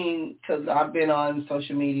watching, because I've been on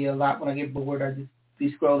social media a lot. When I get bored, I just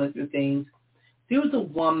be scrolling through things. There was a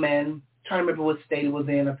woman, I'm trying to remember what state it was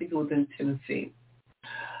in. I think it was in Tennessee.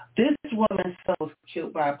 This woman's son was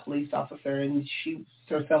killed by a police officer, and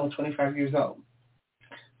her son was 25 years old.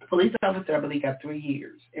 The police officer, I believe, got 3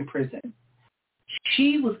 years in prison.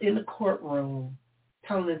 She was in the courtroom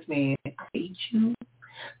telling this man, I hate you.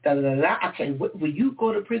 Da, da, da, da. I can't, when you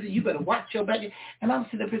go to prison, you better watch your back. And I'm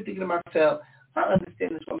sitting up here thinking to myself, I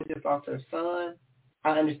understand this woman just lost her son.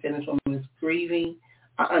 I understand this woman is grieving.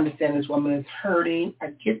 I understand this woman is hurting. I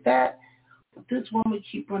get that. But this woman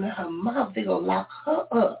keep running her mouth. They're going to lock her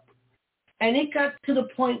up. And it got to the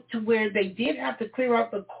point to where they did have to clear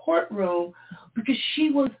out the courtroom because she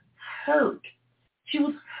was hurt. She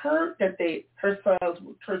was hurt that her son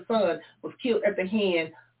was killed at the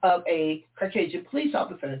hand of a Caucasian police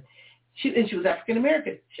officer. She was African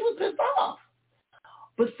American. She was pissed off.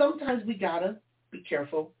 But sometimes we gotta be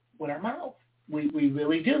careful with our mouth. We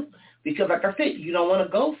really do. Because like I said, you don't want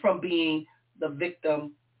to go from being the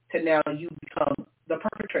victim to now you become the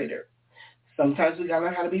perpetrator. Sometimes we gotta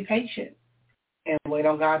learn how to be patient and wait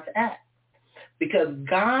on God to act. Because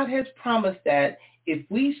God has promised that if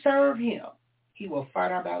we serve him, he will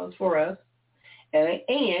fight our battles for us, and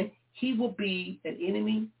he will be an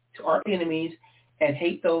enemy to our enemies and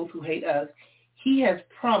hate those who hate us. He has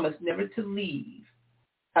promised never to leave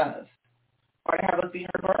us or to have us be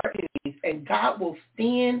hurt by our enemies, and God will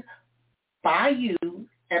stand by you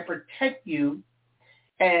and protect you.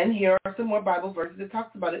 And here are some more Bible verses that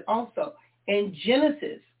talks about it also. In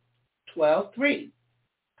Genesis 12:3,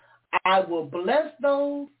 I will bless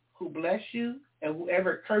those who bless you, and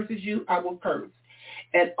whoever curses you, I will curse.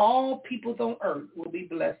 And all peoples on earth will be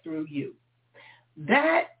blessed through you.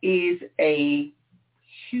 That is a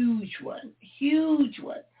huge one.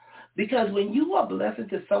 Because when you are blessing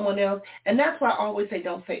to someone else, and that's why I always say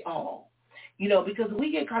don't say all. Because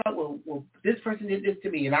we get caught up, well, this person did this to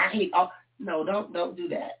me, and I hate all. No, don't do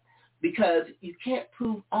that. Because you can't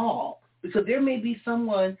prove all. Because there may be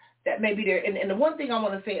someone that may be there. And the one thing I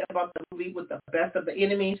want to say about the movie with the best of the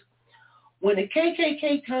enemies, when the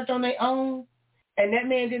KKK turned on their own, and that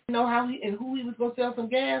man didn't know who he was going to sell some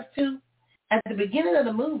gas to, at the beginning of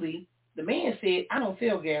the movie, the man said, I don't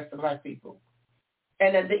sell gas to black people.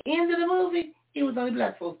 And at the end of the movie, it was only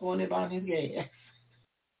black folks going there buying his gas.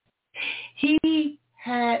 He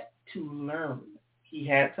had to learn.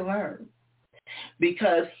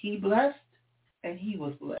 Because he blessed and he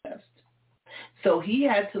was blessed. So he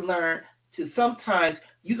had to learn to sometimes,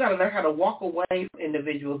 you got to learn how to walk away from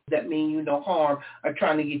individuals that mean you no harm or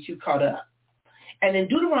trying to get you caught up. And in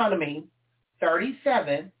Deuteronomy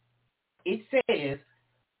 37, it says,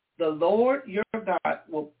 the Lord your God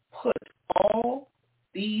will put all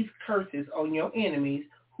these curses on your enemies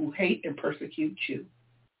who hate and persecute you.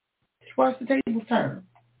 Watch the tables turn.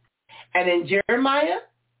 And in Jeremiah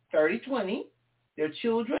 30:20, their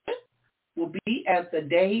children will be as the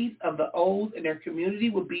days of the old, and their community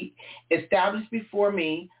will be established before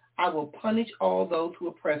me. I will punish all those who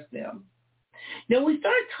oppress them. Now, we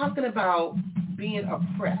start talking about being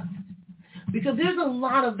oppressed because there's a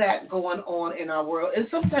lot of that going on in our world, and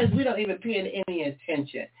sometimes we don't even pay any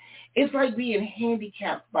attention. It's like being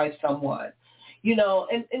handicapped by someone,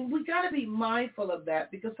 and we got to be mindful of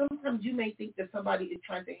that because sometimes you may think that somebody is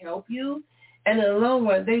trying to help you, and in the long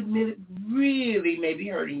run, they really may be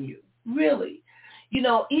hurting you. Really,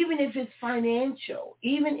 even if it's financial,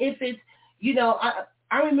 even if it's,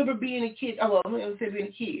 I remember being a kid. Oh, well, I'm going to say being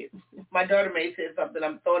a kid. My daughter may have said something.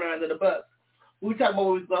 I'm throwing her under the bus. We were talking about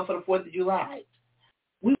where we were going for the 4th of July.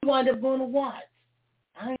 We wound up going to Watts.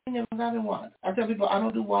 I ain't never got in Watts. I tell people I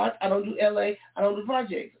don't do Watts. I don't do LA. I don't do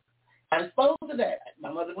projects. I'm exposed to that.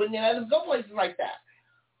 My mother wouldn't let us go places like that.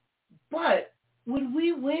 But when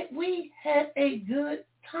we went, we had a good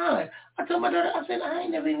time. I told my daughter, I said, I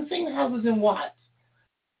ain't never even seen houses in Watts.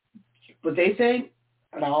 But they say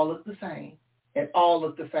it all look the same. It all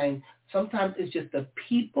look the same. Sometimes it's just the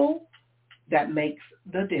people that makes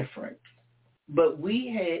the difference. But we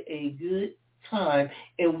had a good time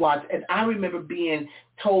in Watts. And I remember being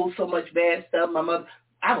told so much bad stuff. My mother,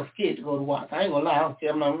 I was scared to go to Watts. I ain't going to lie. I was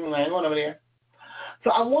scared. I ain't going over there.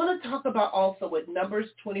 So I want to talk about also with Numbers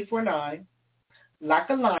 24:9, like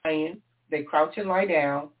a lion, they crouch and lie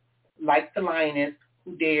down, like the lioness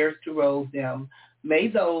who dares to rouse them. May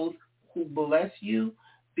those who bless you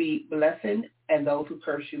be blessing, and those who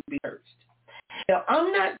curse you be cursed. Now,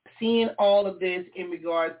 I'm not seeing all of this in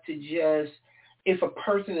regards to just, if a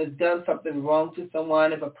person has done something wrong to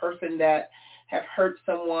someone, if a person that have hurt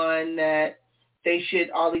someone, that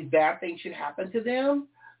all these bad things should happen to them.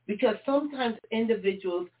 Because sometimes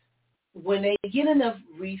individuals, when they get enough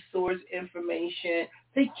resource information,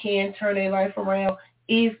 they can turn their life around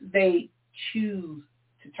if they choose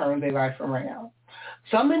to turn their life around.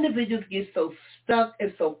 Some individuals get so stuck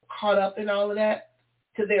and so caught up in all of that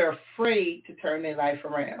till they're afraid to turn their life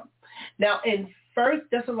around. Now, in 1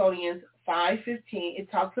 Thessalonians 5:15,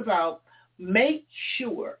 it talks about make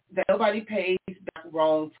sure that nobody pays back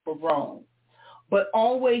wrong for wrong, but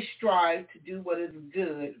always strive to do what is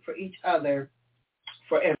good for each other,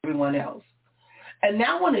 for everyone else. And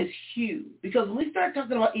that one is huge, because when we start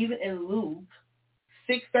talking about, even in Luke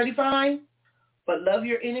 6:35, but love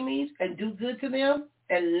your enemies and do good to them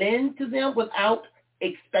and lend to them without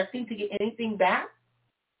expecting to get anything back,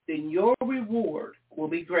 then your reward will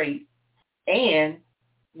be great and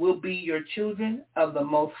will be your children of the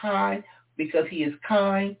Most High, because he is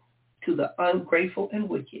kind to the ungrateful and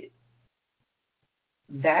wicked.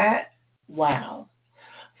 Wow.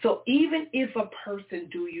 So even if a person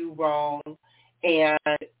do you wrong and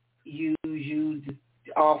you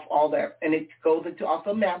off all that, and it goes into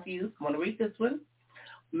also Matthew. I want to read this one.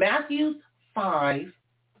 Matthew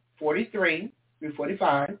 5:43 through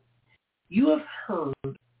 45. You have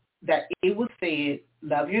heard that it was said,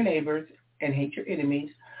 love your neighbors and hate your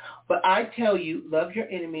enemies. But I tell you, love your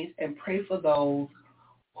enemies and pray for those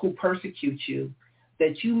who persecute you,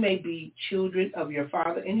 that you may be children of your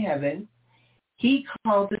Father in heaven. He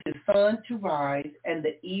causes his sun to rise, and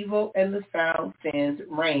the evil and the sound sends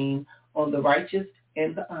rain on the righteous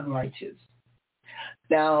and the unrighteous.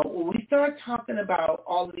 Now, when we start talking about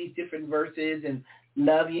all of these different verses and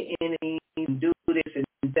love your enemies and do this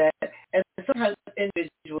and that, and sometimes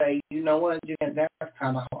individually, you know what, that's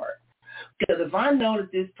kind of hard. Because if I know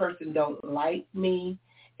that this person don't like me,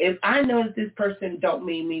 if I know that this person don't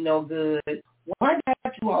mean me no good, why do I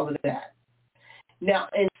have to do all of that? Now,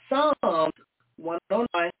 in Psalms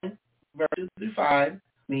 109, verses 2-5,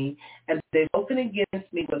 me, and they've spoken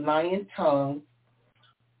against me with lying tongues,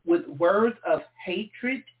 with words of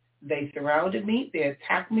hatred. They surrounded me. They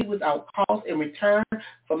attacked me without cause. In return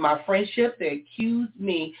for my friendship, they accused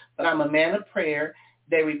me, but I'm a man of prayer.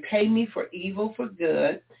 They repay me for evil for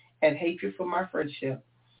good and hatred for my friendship.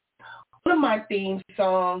 One of my theme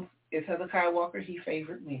songs is Hezekiah Walker, He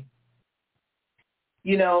Favored Me.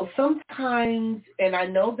 You know, sometimes, and I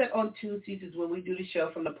know that on Tuesdays is when we do the show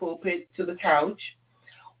From the Pulpit to the Couch,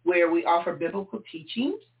 where we offer biblical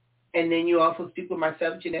teachings, and then you also speak with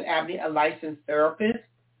myself, Jeanette Abney, a licensed therapist.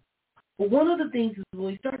 But one of the things is when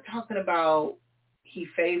we start talking about He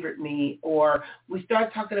favored me, or we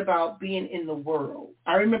start talking about being in the world.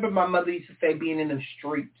 I remember my mother used to say being in the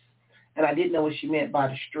streets, and I didn't know what she meant by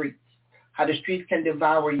the streets, how the streets can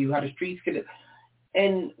devour you, how the streets can...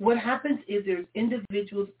 And what happens is there's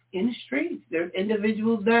individuals in the streets. There's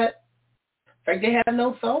individuals that, in fact, they have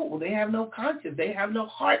no soul. They have no conscience. They have no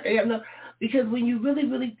heart. They have no... Because when you really,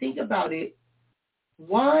 really think about it,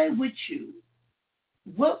 why would you?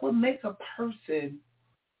 What would make a person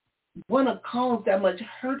want to cause that much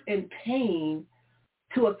hurt and pain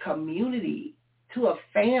to a community, to a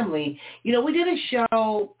family? You know, we did a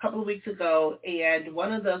show a couple of weeks ago, and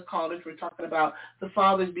one of the callers were talking about the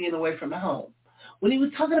fathers being away from the home. When he was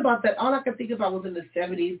talking about that, all I could think about was in the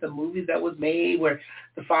 70s, the movies that was made where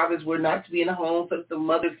the fathers were not to be in the home so that the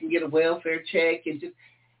mothers can get a welfare check. And just,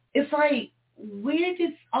 it's like, where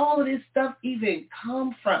did all of this stuff even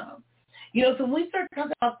come from? You know, so when we start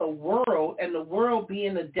talking about the world and the world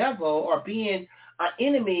being the devil or being our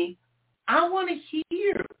enemy, I want to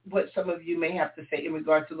hear what some of you may have to say in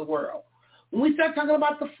regard to the world. When we start talking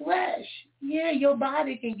about the flesh, yeah, your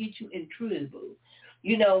body can get you in trouble.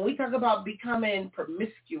 You know, we talk about becoming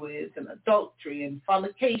promiscuous and adultery and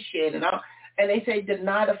fornication and all, and they say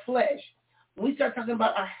deny the flesh. When we start talking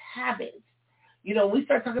about our habits, you know, we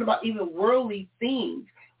start talking about even worldly things.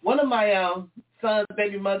 One of my son's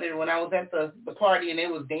baby mother, when I was at the party and they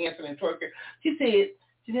was dancing and twerking, she said,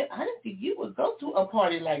 Jeanette, I didn't think you would go to a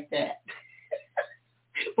party like that.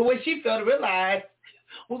 But what she failed to realize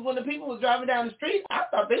was when the people was driving down the street, I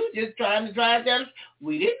thought they were just trying to drive down.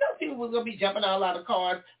 We didn't know people was going to be jumping all out of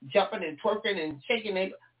cars, jumping and twerking and shaking their...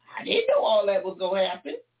 I didn't know all that was going to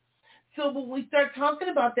happen. So when we start talking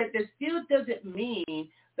about that, that still doesn't mean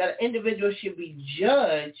that an individual should be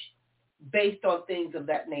judged based on things of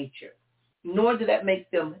that nature, nor does that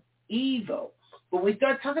make them evil. But we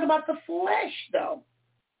start talking about the flesh, though.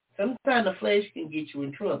 Sometimes the flesh can get you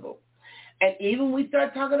in trouble. And even we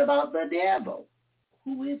start talking about the devil.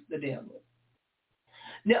 Who is the devil?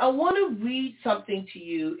 Now, I want to read something to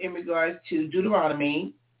you in regards to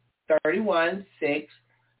Deuteronomy 31:6.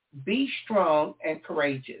 Be strong and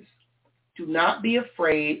courageous. Do not be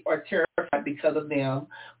afraid or terrified because of them,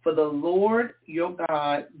 for the Lord your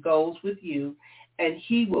God goes with you, and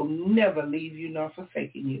he will never leave you nor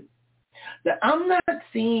forsaken you. Now, I'm not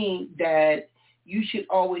saying that you should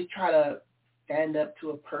always try to stand up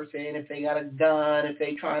to a person if they got a gun, if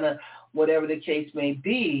they trying to, whatever the case may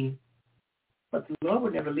be, but the Lord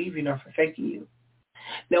will never leave you nor forsaken you.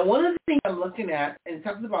 Now, one of the things I'm looking at, and it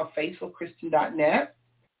talks about faithfulchristian.net,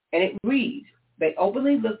 and it reads, they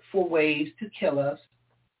openly look for ways to kill us,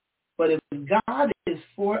 but if God is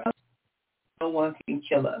for us, no one can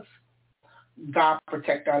kill us. God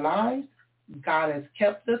protect our lives. God has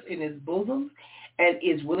kept us in his bosom and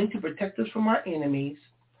is willing to protect us from our enemies.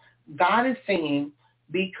 God is saying,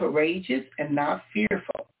 be courageous and not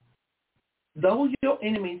fearful. Though your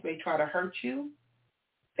enemies may try to hurt you,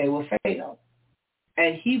 they will fail.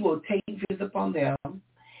 And he will take vengeance upon them.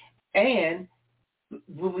 And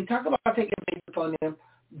when we talk about taking vengeance upon them,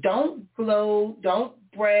 don't gloat, don't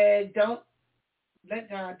brag, don't let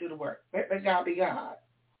God do the work. Let God be God.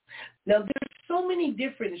 Now, there's so many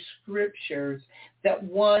different scriptures that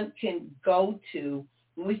one can go to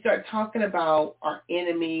when we start talking about our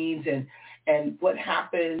enemies and what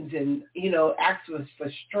happens and, ask us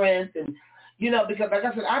for strength and, because like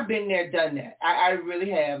I said, I've been there, done that. I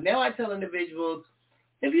really have. Now I tell individuals,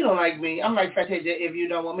 if you don't like me, I'm like Fantasia, if you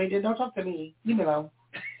don't want me, then don't talk to me. Leave me alone.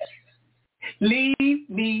 Leave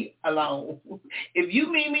me alone. If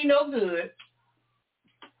you mean me no good,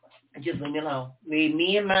 just leave me alone. Leave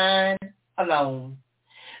me and mine alone.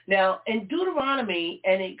 Now, in Deuteronomy,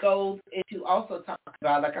 and it goes into also talk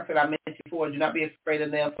about, like I said, I mentioned before, do not be afraid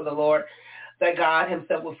of them, for the Lord, that God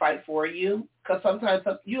himself will fight for you. Because sometimes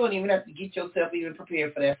you don't even have to get yourself even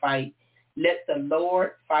prepared for that fight. Let the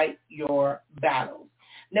Lord fight your battles.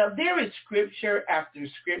 Now, there is scripture after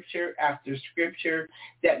scripture after scripture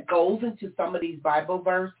that goes into some of these Bible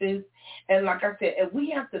verses. And like I said, and we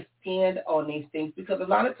have to stand on these things because a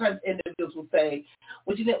lot of times individuals will say,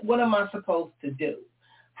 well, what am I supposed to do?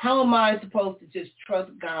 How am I supposed to just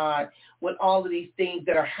trust God with all of these things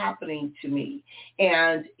that are happening to me?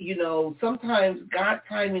 And, sometimes God's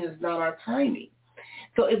timing is not our timing.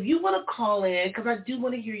 So if you want to call in, because I do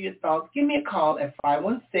want to hear your thoughts, give me a call at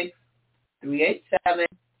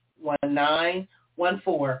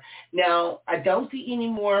 516-387-1914. Now, I don't see any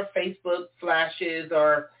more Facebook flashes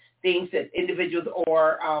or things that individuals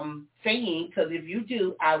are saying, because if you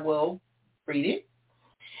do, I will read it.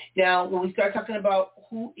 Now, when we start talking about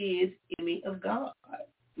who is enemy of God,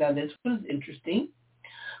 now this one's interesting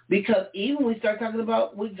because even when we start talking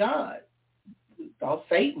about with God, about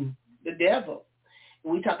Satan, the devil,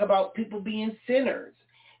 when we talk about people being sinners,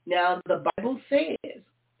 now the Bible says,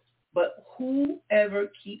 but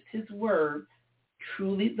whoever keeps his word,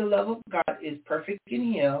 truly the love of God is perfect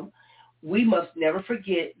in him. We must never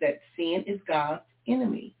forget that sin is God's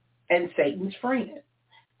enemy and Satan's friend.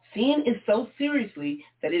 Sin is so seriously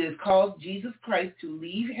that it has caused Jesus Christ to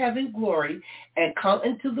leave heaven glory and come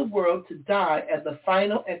into the world to die as the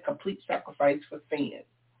final and complete sacrifice for sin.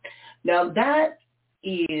 Now that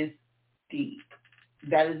is deep.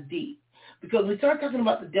 That is deep. Because we start talking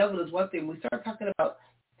about the devil is one thing. We start talking about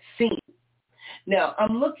sin. Now,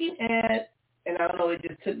 I'm looking at, and I don't know, it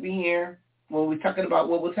just took me here when we were talking about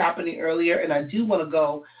what was happening earlier, and I do want to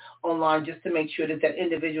go online just to make sure that that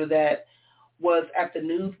individual that was at the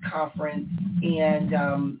news conference and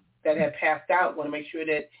that had passed out, want to make sure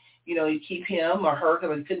that, you keep him or her,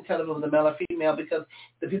 because I couldn't tell if it was a male or female because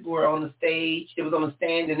the people were on the stage. It was on the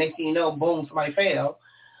stand, and next thing you know, boom, somebody fell.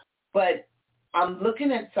 But I'm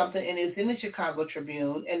looking at something, and it's in the Chicago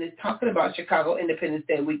Tribune, and it's talking about Chicago Independence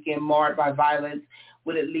Day weekend marred by violence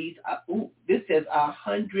with at least, this says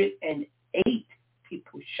 108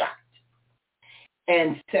 people shot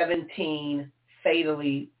and 17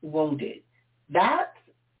 fatally wounded. That's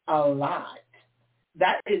a lot.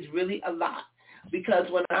 That is really a lot. Because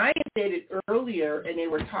when I said it earlier and they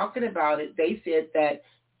were talking about it, they said that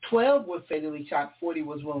 12 were fatally shot, 40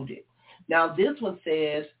 was wounded. Now this one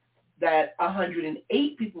says that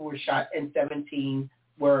 108 people were shot and 17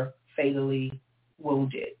 were fatally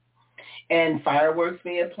wounded. And fireworks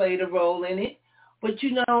may have played a role in it. But,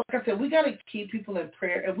 like I said, we got to keep people in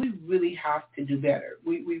prayer, and we really have to do better.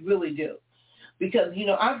 We really do. Because,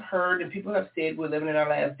 I've heard and people have said we're living in our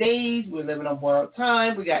last days, we're living on borrowed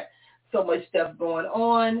time, we got so much stuff going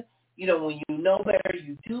on. When you know better,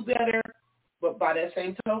 you do better. But by that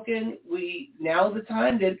same token, now's the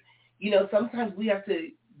time that, sometimes we have to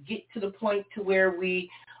get to the point to where we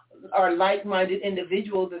are like-minded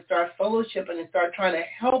individuals and start fellowshipping and start trying to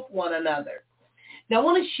help one another. Now, I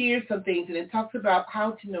want to share some things, and it talks about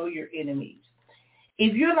how to know your enemies.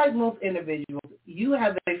 If you're like most individuals, you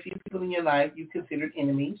have very few people in your life you consider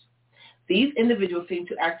enemies. These individuals seem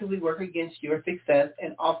to actively work against your success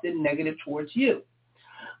and often negative towards you.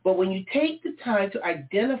 But when you take the time to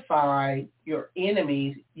identify your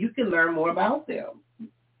enemies, you can learn more about them.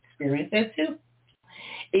 Experience that too.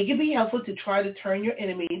 It can be helpful to try to turn your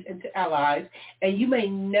enemies into allies, and you may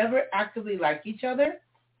never actively like each other,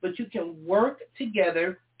 but you can work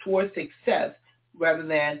together towards success rather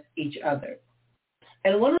than each other.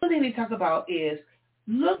 And one of the things they talk about is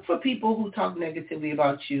look for people who talk negatively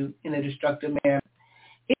about you in a destructive manner.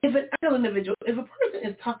 If an individual, if a person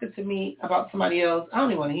is talking to me about somebody else, I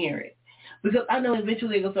don't even want to hear it, because I know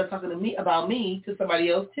eventually they're going to start talking to me about me to somebody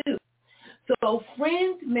else too. So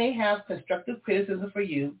friends may have constructive criticism for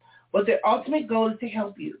you, but their ultimate goal is to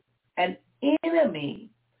help you. An enemy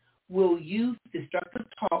will use destructive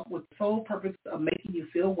talk with the sole purpose of making you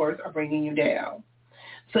feel worse or bringing you down.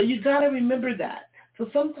 So you got to remember that. So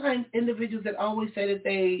sometimes individuals that always say that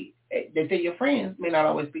they say your friends may not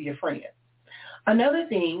always be your friend. Another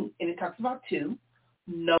thing, and it talks about too,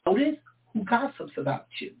 notice who gossips about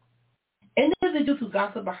you. Individuals who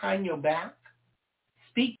gossip behind your back,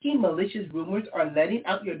 speaking malicious rumors, or letting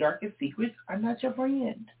out your darkest secrets are not your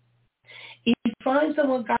friend. If you find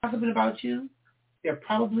someone gossiping about you, they're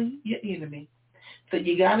probably your enemy. So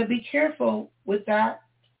you got to be careful with that.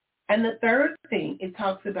 And the third thing it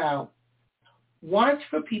talks about, watch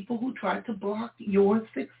for people who try to block your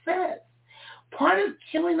success. Part of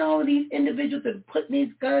killing all of these individuals and putting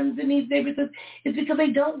these guns in these neighborhoods is because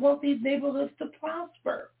they don't want these neighborhoods to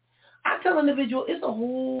prosper. I tell individuals it's a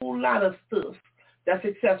whole lot of stuff that's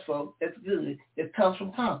successful, that's good, that comes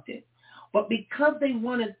from Compton. But because they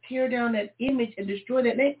want to tear down that image and destroy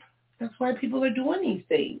that name, that's why people are doing these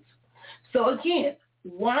things. So again,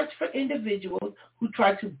 watch for individuals who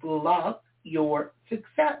try to block your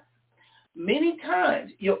success. Many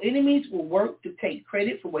times, your enemies will work to take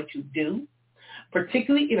credit for what you do,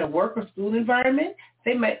 particularly in a work or school environment.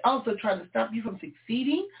 They may also try to stop you from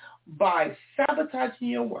succeeding by sabotaging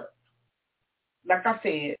your work. Like I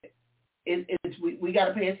said, we got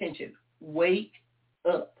to pay attention. Wake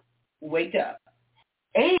up. Wake up.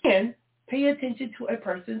 And pay attention to a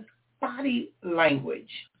person's body language.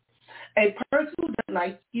 A person who doesn't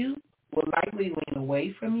like you will likely lean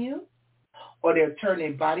away from you, or they'll turn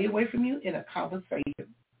their body away from you in a conversation.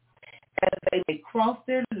 And they may cross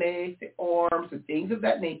their legs, their arms, and things of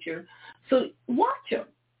that nature. So watch them.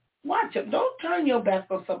 Watch them. Don't turn your back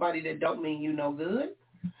on somebody that don't mean you no good.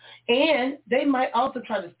 And they might also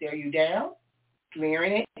try to stare you down,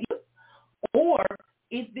 glaring at you. Or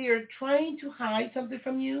if they're trying to hide something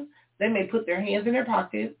from you, they may put their hands in their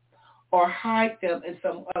pockets or hide them in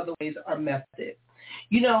some other ways or method.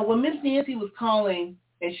 You know, when Miss Nancy was calling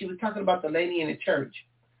and she was talking about the lady in the church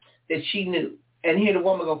that she knew, and here the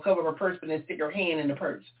woman go cover her purse but then stick her hand in the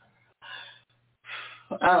purse.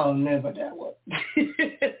 I don't know about that one.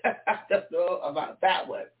 I don't know about that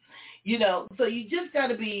one. You know, so you just got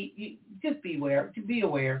to just be aware. Be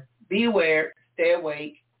aware. Be aware. Stay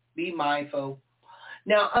awake. Be mindful.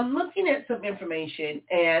 Now, I'm looking at some information,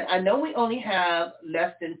 and I know we only have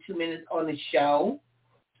less than 2 minutes on the show.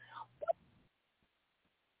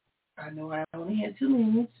 I know I only had 2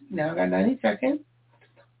 minutes. Now I got 90 seconds.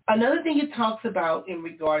 Another thing it talks about in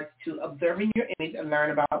regards to observing your enemies and learn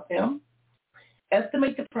about them,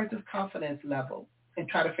 estimate the person's confidence level and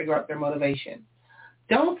try to figure out their motivation.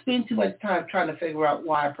 Don't spend too much time trying to figure out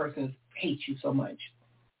why a person hates you so much,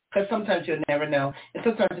 because sometimes you'll never know, and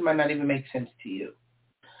sometimes it might not even make sense to you.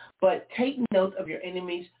 But take note of your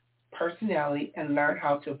enemy's personality and learn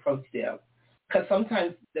how to approach them, because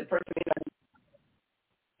sometimes the person may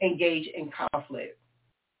not engage in conflict.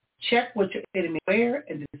 Check what your enemy wears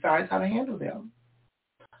and decide how to handle them.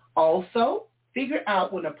 Also, figure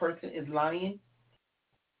out when a person is lying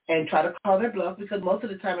and try to call their bluff, because most of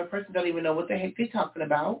the time a person don't even know what the heck they're talking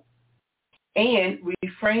about. And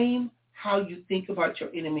reframe how you think about your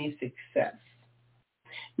enemy's success.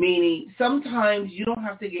 Meaning sometimes you don't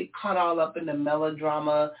have to get caught all up in the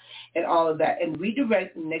melodrama and all of that, and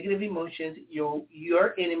redirect negative emotions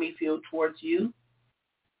your enemy feels towards you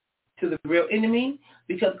to the real enemy,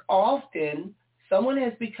 because often someone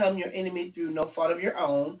has become your enemy through no fault of your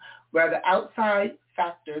own. Rather, outside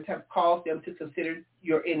factors have caused them to consider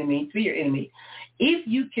your enemy to be your enemy. If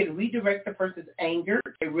you can redirect the person's anger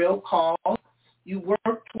to a real cause, you work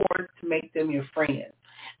towards to make them your friend.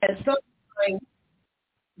 And sometimes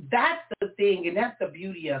that's the thing, and that's the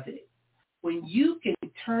beauty of it. When you can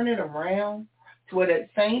turn it around to where that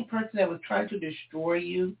same person that was trying to destroy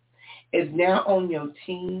you is now on your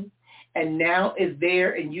team and now is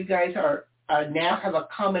there, and you guys are now have a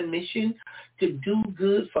common mission to do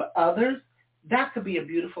good for others, that could be a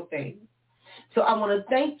beautiful thing. So I want to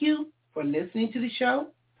thank you for listening to the show.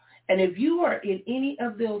 And if you are in any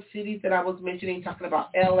of those cities that I was mentioning, talking about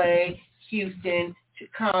LA, Houston,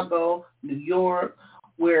 Chicago, New York,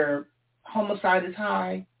 where homicide is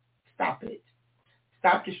high, stop it.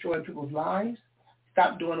 Stop destroying people's lives.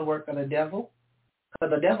 Stop doing the work of the devil,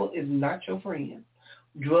 because the devil is not your friend.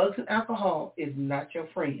 Drugs and alcohol is not your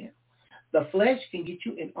friend. The flesh can get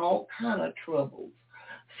you in all kind of troubles.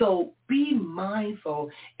 So be mindful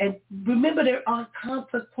and remember there are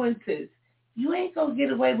consequences. You ain't going to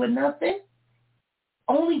get away with nothing.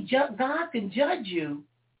 Only God can judge you.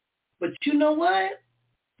 But you know what?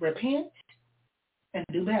 Repent and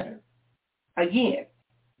do better. Again,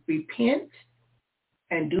 repent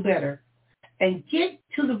and do better. And get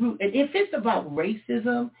to the root. And if it's about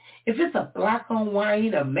racism, if it's a black on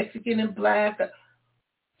white, a Mexican and black,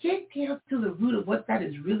 get down to the root of what that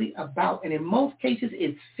is really about. And in most cases,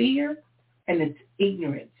 it's fear and it's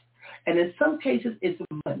ignorance. And in some cases, it's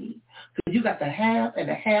money. Because you got the have and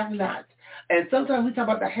the have-nots. And sometimes we talk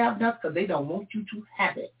about the have-nots because they don't want you to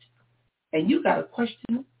have it. And you got to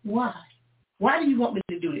question why. Why do you want me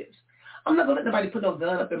to do this? I'm not going to let nobody put no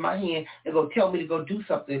gun up in my hand and go tell me to go do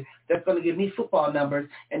something that's going to give me football numbers.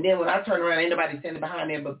 And then when I turn around, ain't nobody standing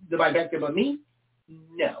behind there, but nobody back there but me?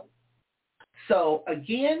 No. So,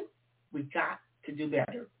 again, we got to do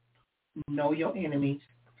better. Know your enemies,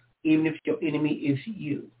 even if your enemy is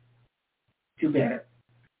you. Do better.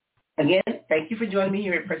 Again, thank you for joining me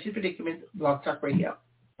here at Precious Predicaments Blog Talk Radio.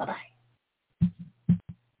 Bye-bye.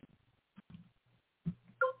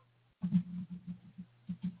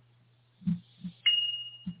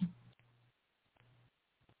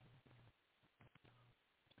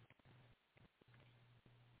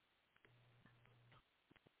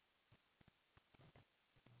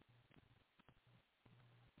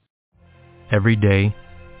 Every day,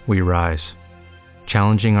 we rise,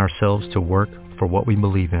 challenging ourselves to work for what we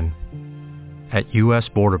believe in. At U.S.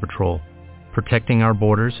 Border Patrol, protecting our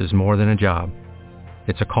borders is more than a job.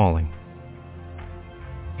 It's a calling.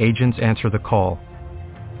 Agents answer the call,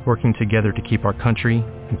 working together to keep our country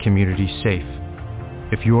and communities safe.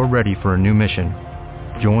 If you are ready for a new mission,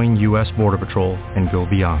 join U.S. Border Patrol and go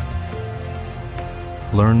beyond.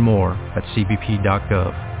 Learn more at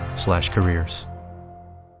cbp.gov/careers.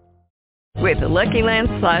 With the Lucky Land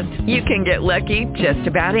Slots, you can get lucky just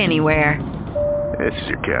about anywhere. This is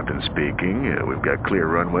your captain speaking. We've got clear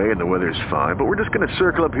runway and the weather's fine, but we're just going to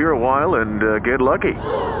circle up here a while and get lucky.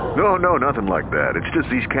 No, nothing like that. It's just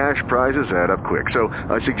these cash prizes add up quick. So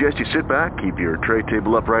I suggest you sit back, keep your tray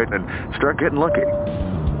table upright, and start getting lucky.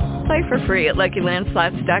 Play for free at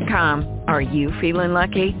LuckyLandSlots.com. Are you feeling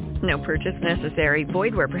lucky? No purchase necessary.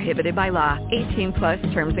 Void where prohibited by law.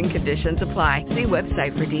 18+ terms and conditions apply. See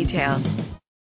website for details.